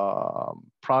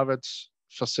private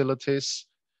facilities,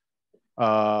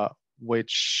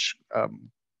 which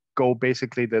go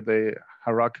basically the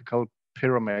hierarchical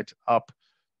pyramid up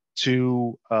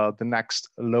to the next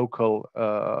local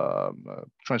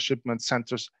transshipment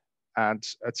centers, and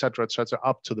et cetera,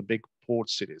 up to the big port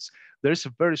cities. There is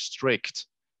a very strict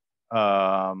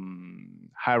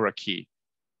hierarchy,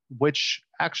 which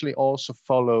actually also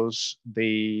follows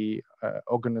the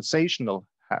organizational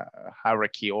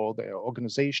hierarchy, or the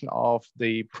organization of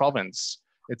the province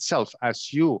itself,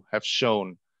 as you have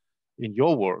shown in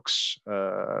your works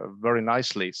very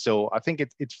nicely. So I think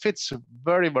it fits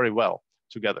very, very well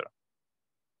together.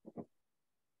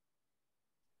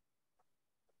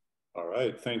 All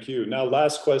right, thank you. Now,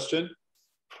 last question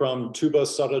from Tuba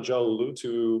Sarajaulu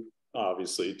to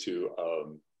Alkiviadis.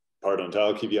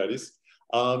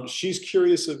 She's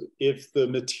curious if the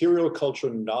material culture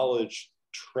knowledge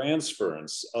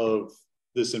transference of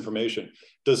this information.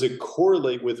 Does it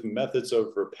correlate with methods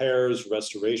of repairs,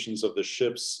 restorations of the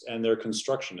ships, and their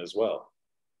construction as well?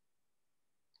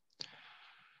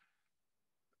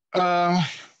 How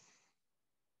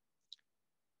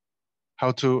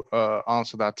to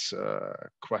answer that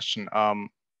question?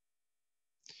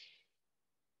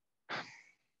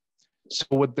 So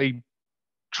with the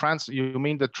you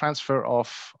mean the transfer of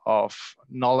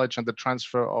knowledge and the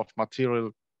transfer of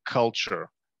material culture,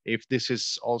 if this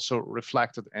is also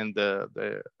reflected in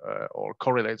the or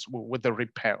correlates with the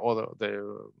repair or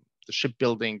the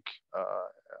shipbuilding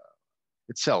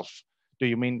itself? Do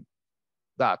you mean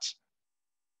that,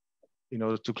 in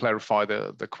order to clarify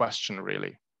the question,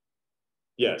 really?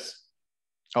 Yes.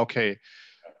 Okay.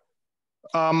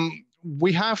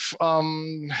 We have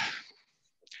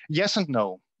yes and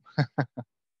no.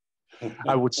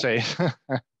 I would say.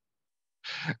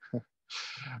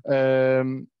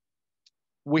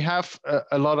 We have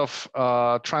a lot of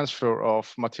transfer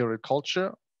of material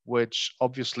culture, which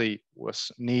obviously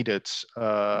was needed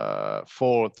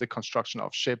for the construction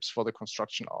of ships, for the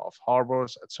construction of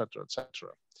harbors, etc., etc.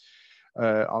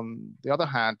 On the other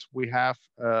hand, we have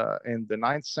in the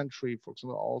 9th century, for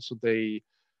example, also the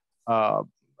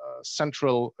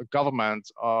central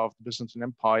government of the Byzantine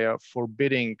Empire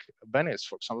forbidding Venice,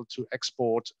 for example, to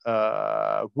export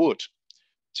wood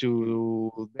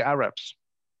to the Arabs.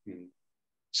 Mm.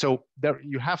 So there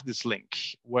you have this link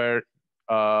where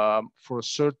for a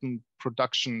certain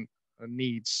production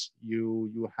needs,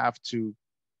 you have to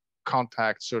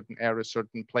contact certain areas,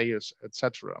 certain players,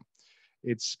 etc.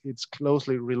 It's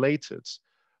closely related,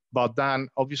 but then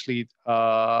obviously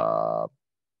that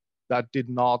did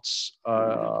not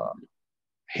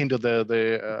hinder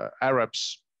the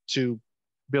Arabs to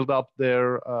build up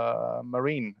their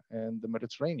marine in the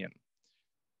Mediterranean.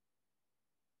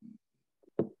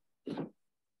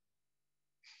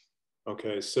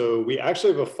 Okay, so we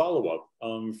actually have a follow-up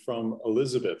from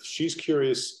Elizabeth. She's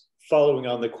curious, following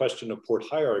on the question of port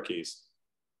hierarchies,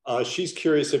 she's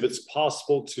curious if it's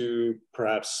possible to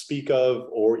perhaps speak of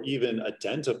or even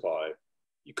identify.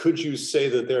 Could you say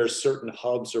that there are certain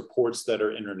hubs or ports that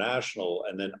are international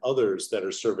and then others that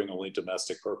are serving only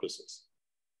domestic purposes?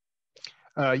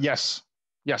 Yes,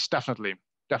 definitely.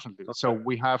 Okay. So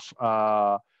we have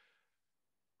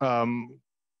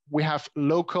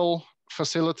local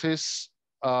facilities,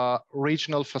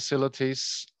 regional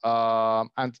facilities,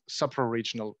 and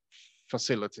supra-regional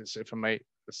facilities, if I may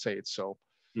say it so.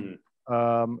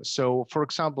 Mm-hmm. So, for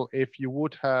example, if you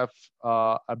would have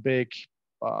a big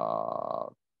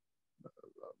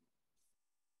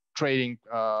trading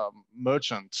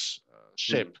merchant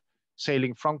ship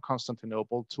sailing from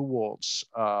Constantinople towards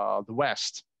the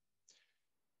west,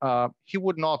 he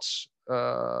would not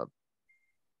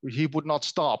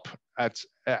stop at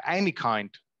any kind,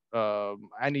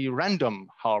 any random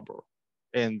harbor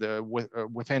in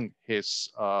within his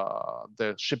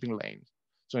the shipping lane,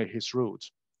 so his route.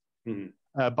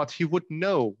 Mm-hmm. But he would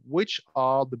know which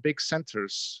are the big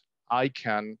centers I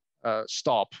can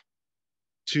stop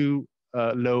to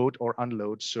load or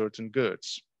unload certain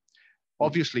goods. Mm-hmm.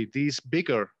 Obviously, these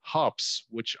bigger hubs,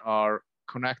 which are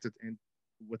connected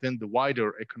within the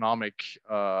wider economic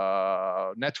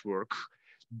network,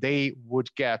 they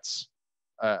would get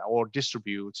or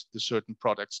distribute the certain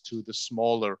products to the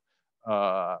smaller,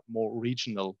 more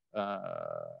regional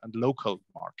and local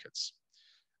markets.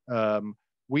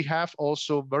 We have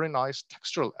also very nice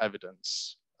textual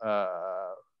evidence.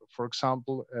 For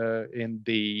example, in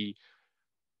the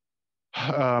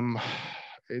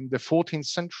 14th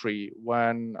century,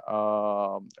 when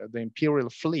the imperial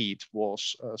fleet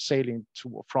was sailing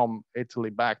from Italy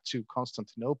back to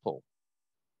Constantinople,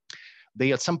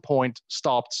 they at some point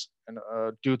stopped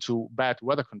due to bad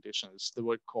weather conditions. They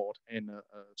were caught in a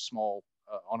small,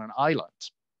 on an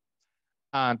island.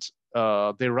 And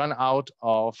they ran out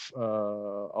of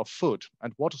food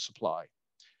and water supply.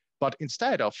 But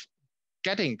instead of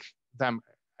getting them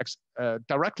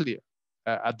directly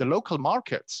at the local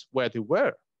markets where they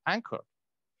were anchored,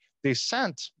 they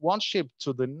sent one ship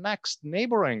to the next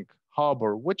neighboring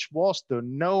harbor, which was the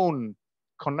known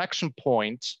connection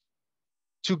point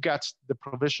to get the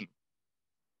provision,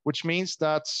 which means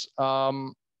that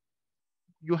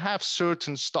you have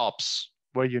certain stops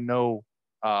where you know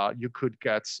you could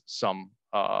get some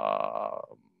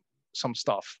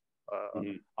stuff,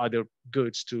 mm-hmm. either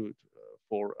goods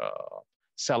for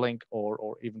selling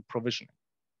or even provisioning.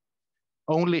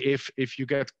 Only if you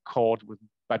get caught with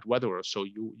bad weather, so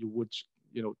you would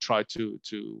try to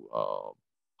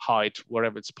hide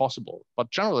wherever it's possible. But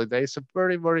generally, there is a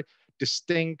very, very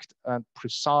distinct and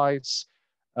precise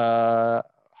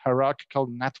hierarchical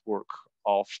network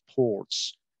of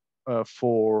ports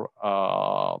for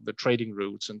the trading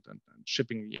routes and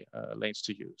shipping lanes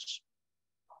to use.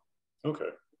 Okay,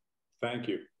 thank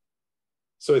you.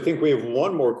 So I think we have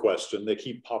one more question. They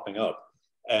keep popping up.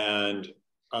 And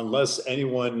unless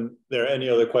there are any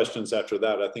other questions after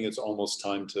that, I think it's almost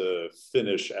time to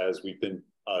finish, as we've been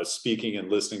speaking and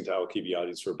listening to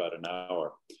Alkiviadis for about an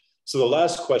hour. So the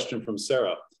last question from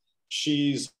Sarah,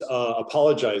 she's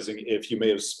apologizing if you may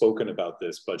have spoken about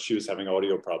this, but she was having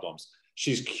audio problems.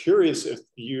 She's curious if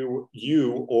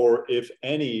you or if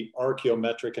any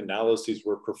archaeometric analyses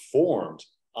were performed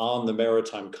on the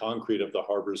maritime concrete of the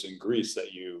harbors in Greece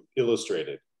that you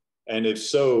illustrated. And if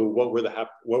so, what were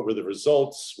the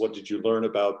results? What did you learn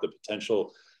about the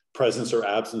potential presence or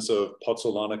absence of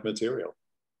pozzolanic material?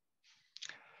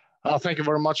 Thank you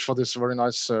very much for this very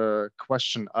nice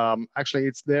question.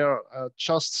 Actually, they're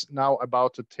just now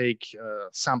about to take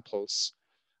samples.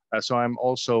 So I'm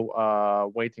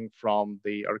also waiting from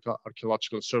the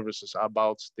archaeological services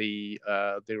about the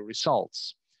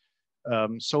results.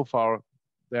 So far,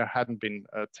 there hadn't been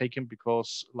taken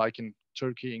because, like in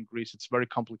Turkey, in Greece, it's very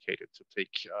complicated to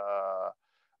take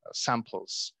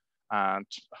samples, and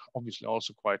obviously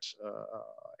also quite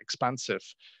expensive.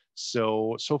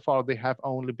 So far they have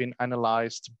only been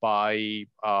analyzed by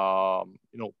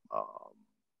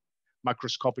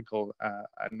microscopical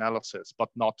analysis, but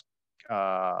not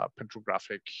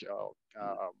petrographic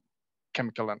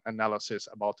chemical analysis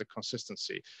about the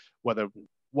consistency,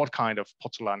 what kind of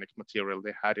pozzolanic material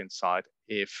they had inside.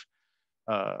 The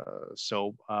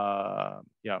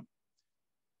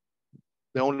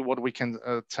only what we can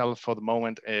tell for the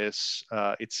moment is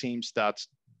it seems that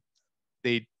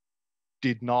they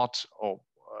did not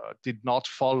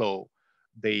follow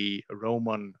the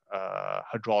Roman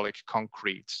hydraulic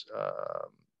concrete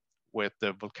with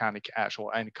the volcanic ash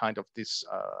or any kind of this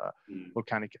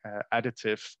volcanic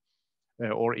additive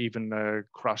or even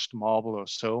crushed marble or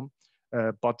so,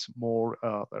 but more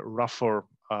rougher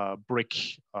brick,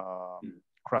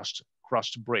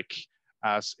 crushed brick,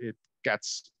 as it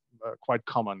gets quite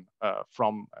common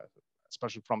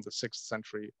especially from the 6th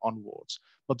century onwards.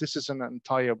 But this is an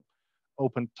entire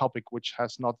open topic which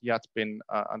has not yet been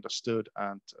understood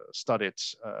and studied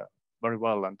very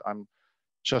well, and I'm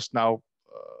just now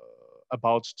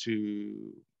about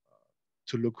to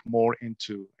look more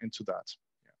into that.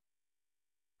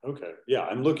 Okay, yeah,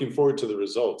 I'm looking forward to the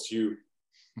results.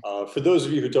 For those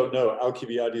of you who don't know,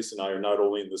 Alkiviadis and I are not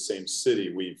only in the same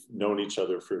city, we've known each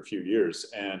other for a few years.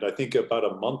 And I think about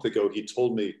a month ago, he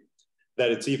told me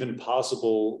that it's even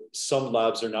possible some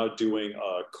labs are now doing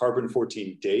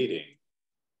carbon-14 dating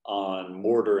on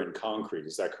mortar and concrete.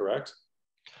 Is that correct?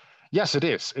 Yes, it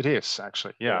is. It is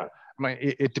actually, yeah. I mean,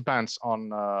 it depends on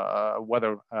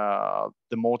whether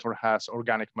the mortar has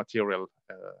organic material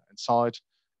inside.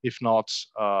 If not,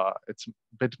 it's a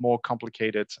bit more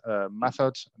complicated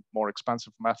method, more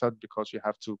expensive method, because you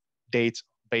have to date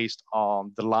based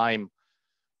on the lime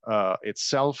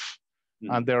itself.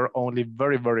 And there are only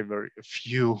very, very, very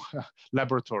few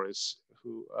laboratories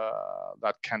who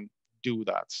that can do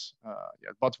that.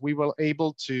 But we were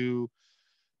able to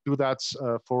do that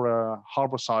for a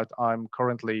harbor site I'm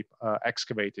currently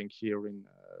excavating here in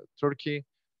Turkey.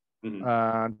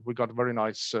 And we got very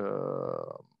nice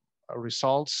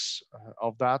results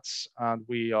of that, and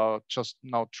we are just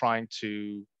now trying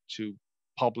to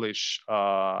publish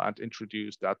and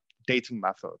introduce that dating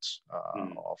methods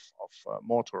of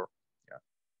mortar.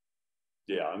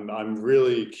 Yeah, I'm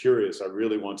really curious. I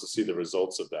really want to see the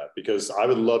results of that, because I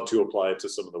would love to apply it to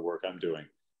some of the work I'm doing.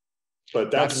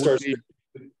 But that starts.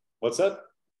 What's that?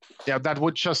 Yeah, that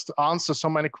would just answer so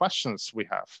many questions we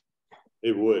have.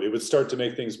 It would start to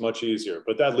make things much easier.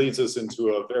 But that leads us into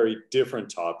a very different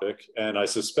topic, and I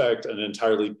suspect an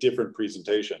entirely different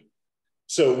presentation.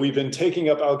 So we've been taking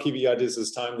up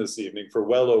Alkiviadis' time this evening for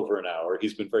well over an hour.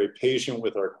 He's been very patient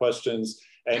with our questions,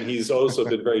 and he's also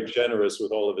been very generous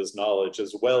with all of his knowledge,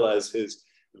 as well as his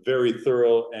very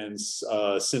thorough and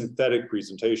synthetic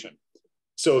presentation.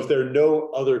 So if there are no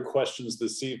other questions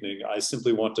this evening, I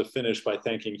simply want to finish by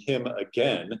thanking him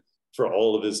again for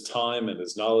all of his time and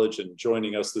his knowledge and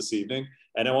joining us this evening.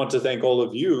 And I want to thank all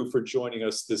of you for joining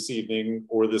us this evening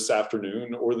or this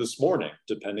afternoon or this morning,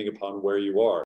 depending upon where you are.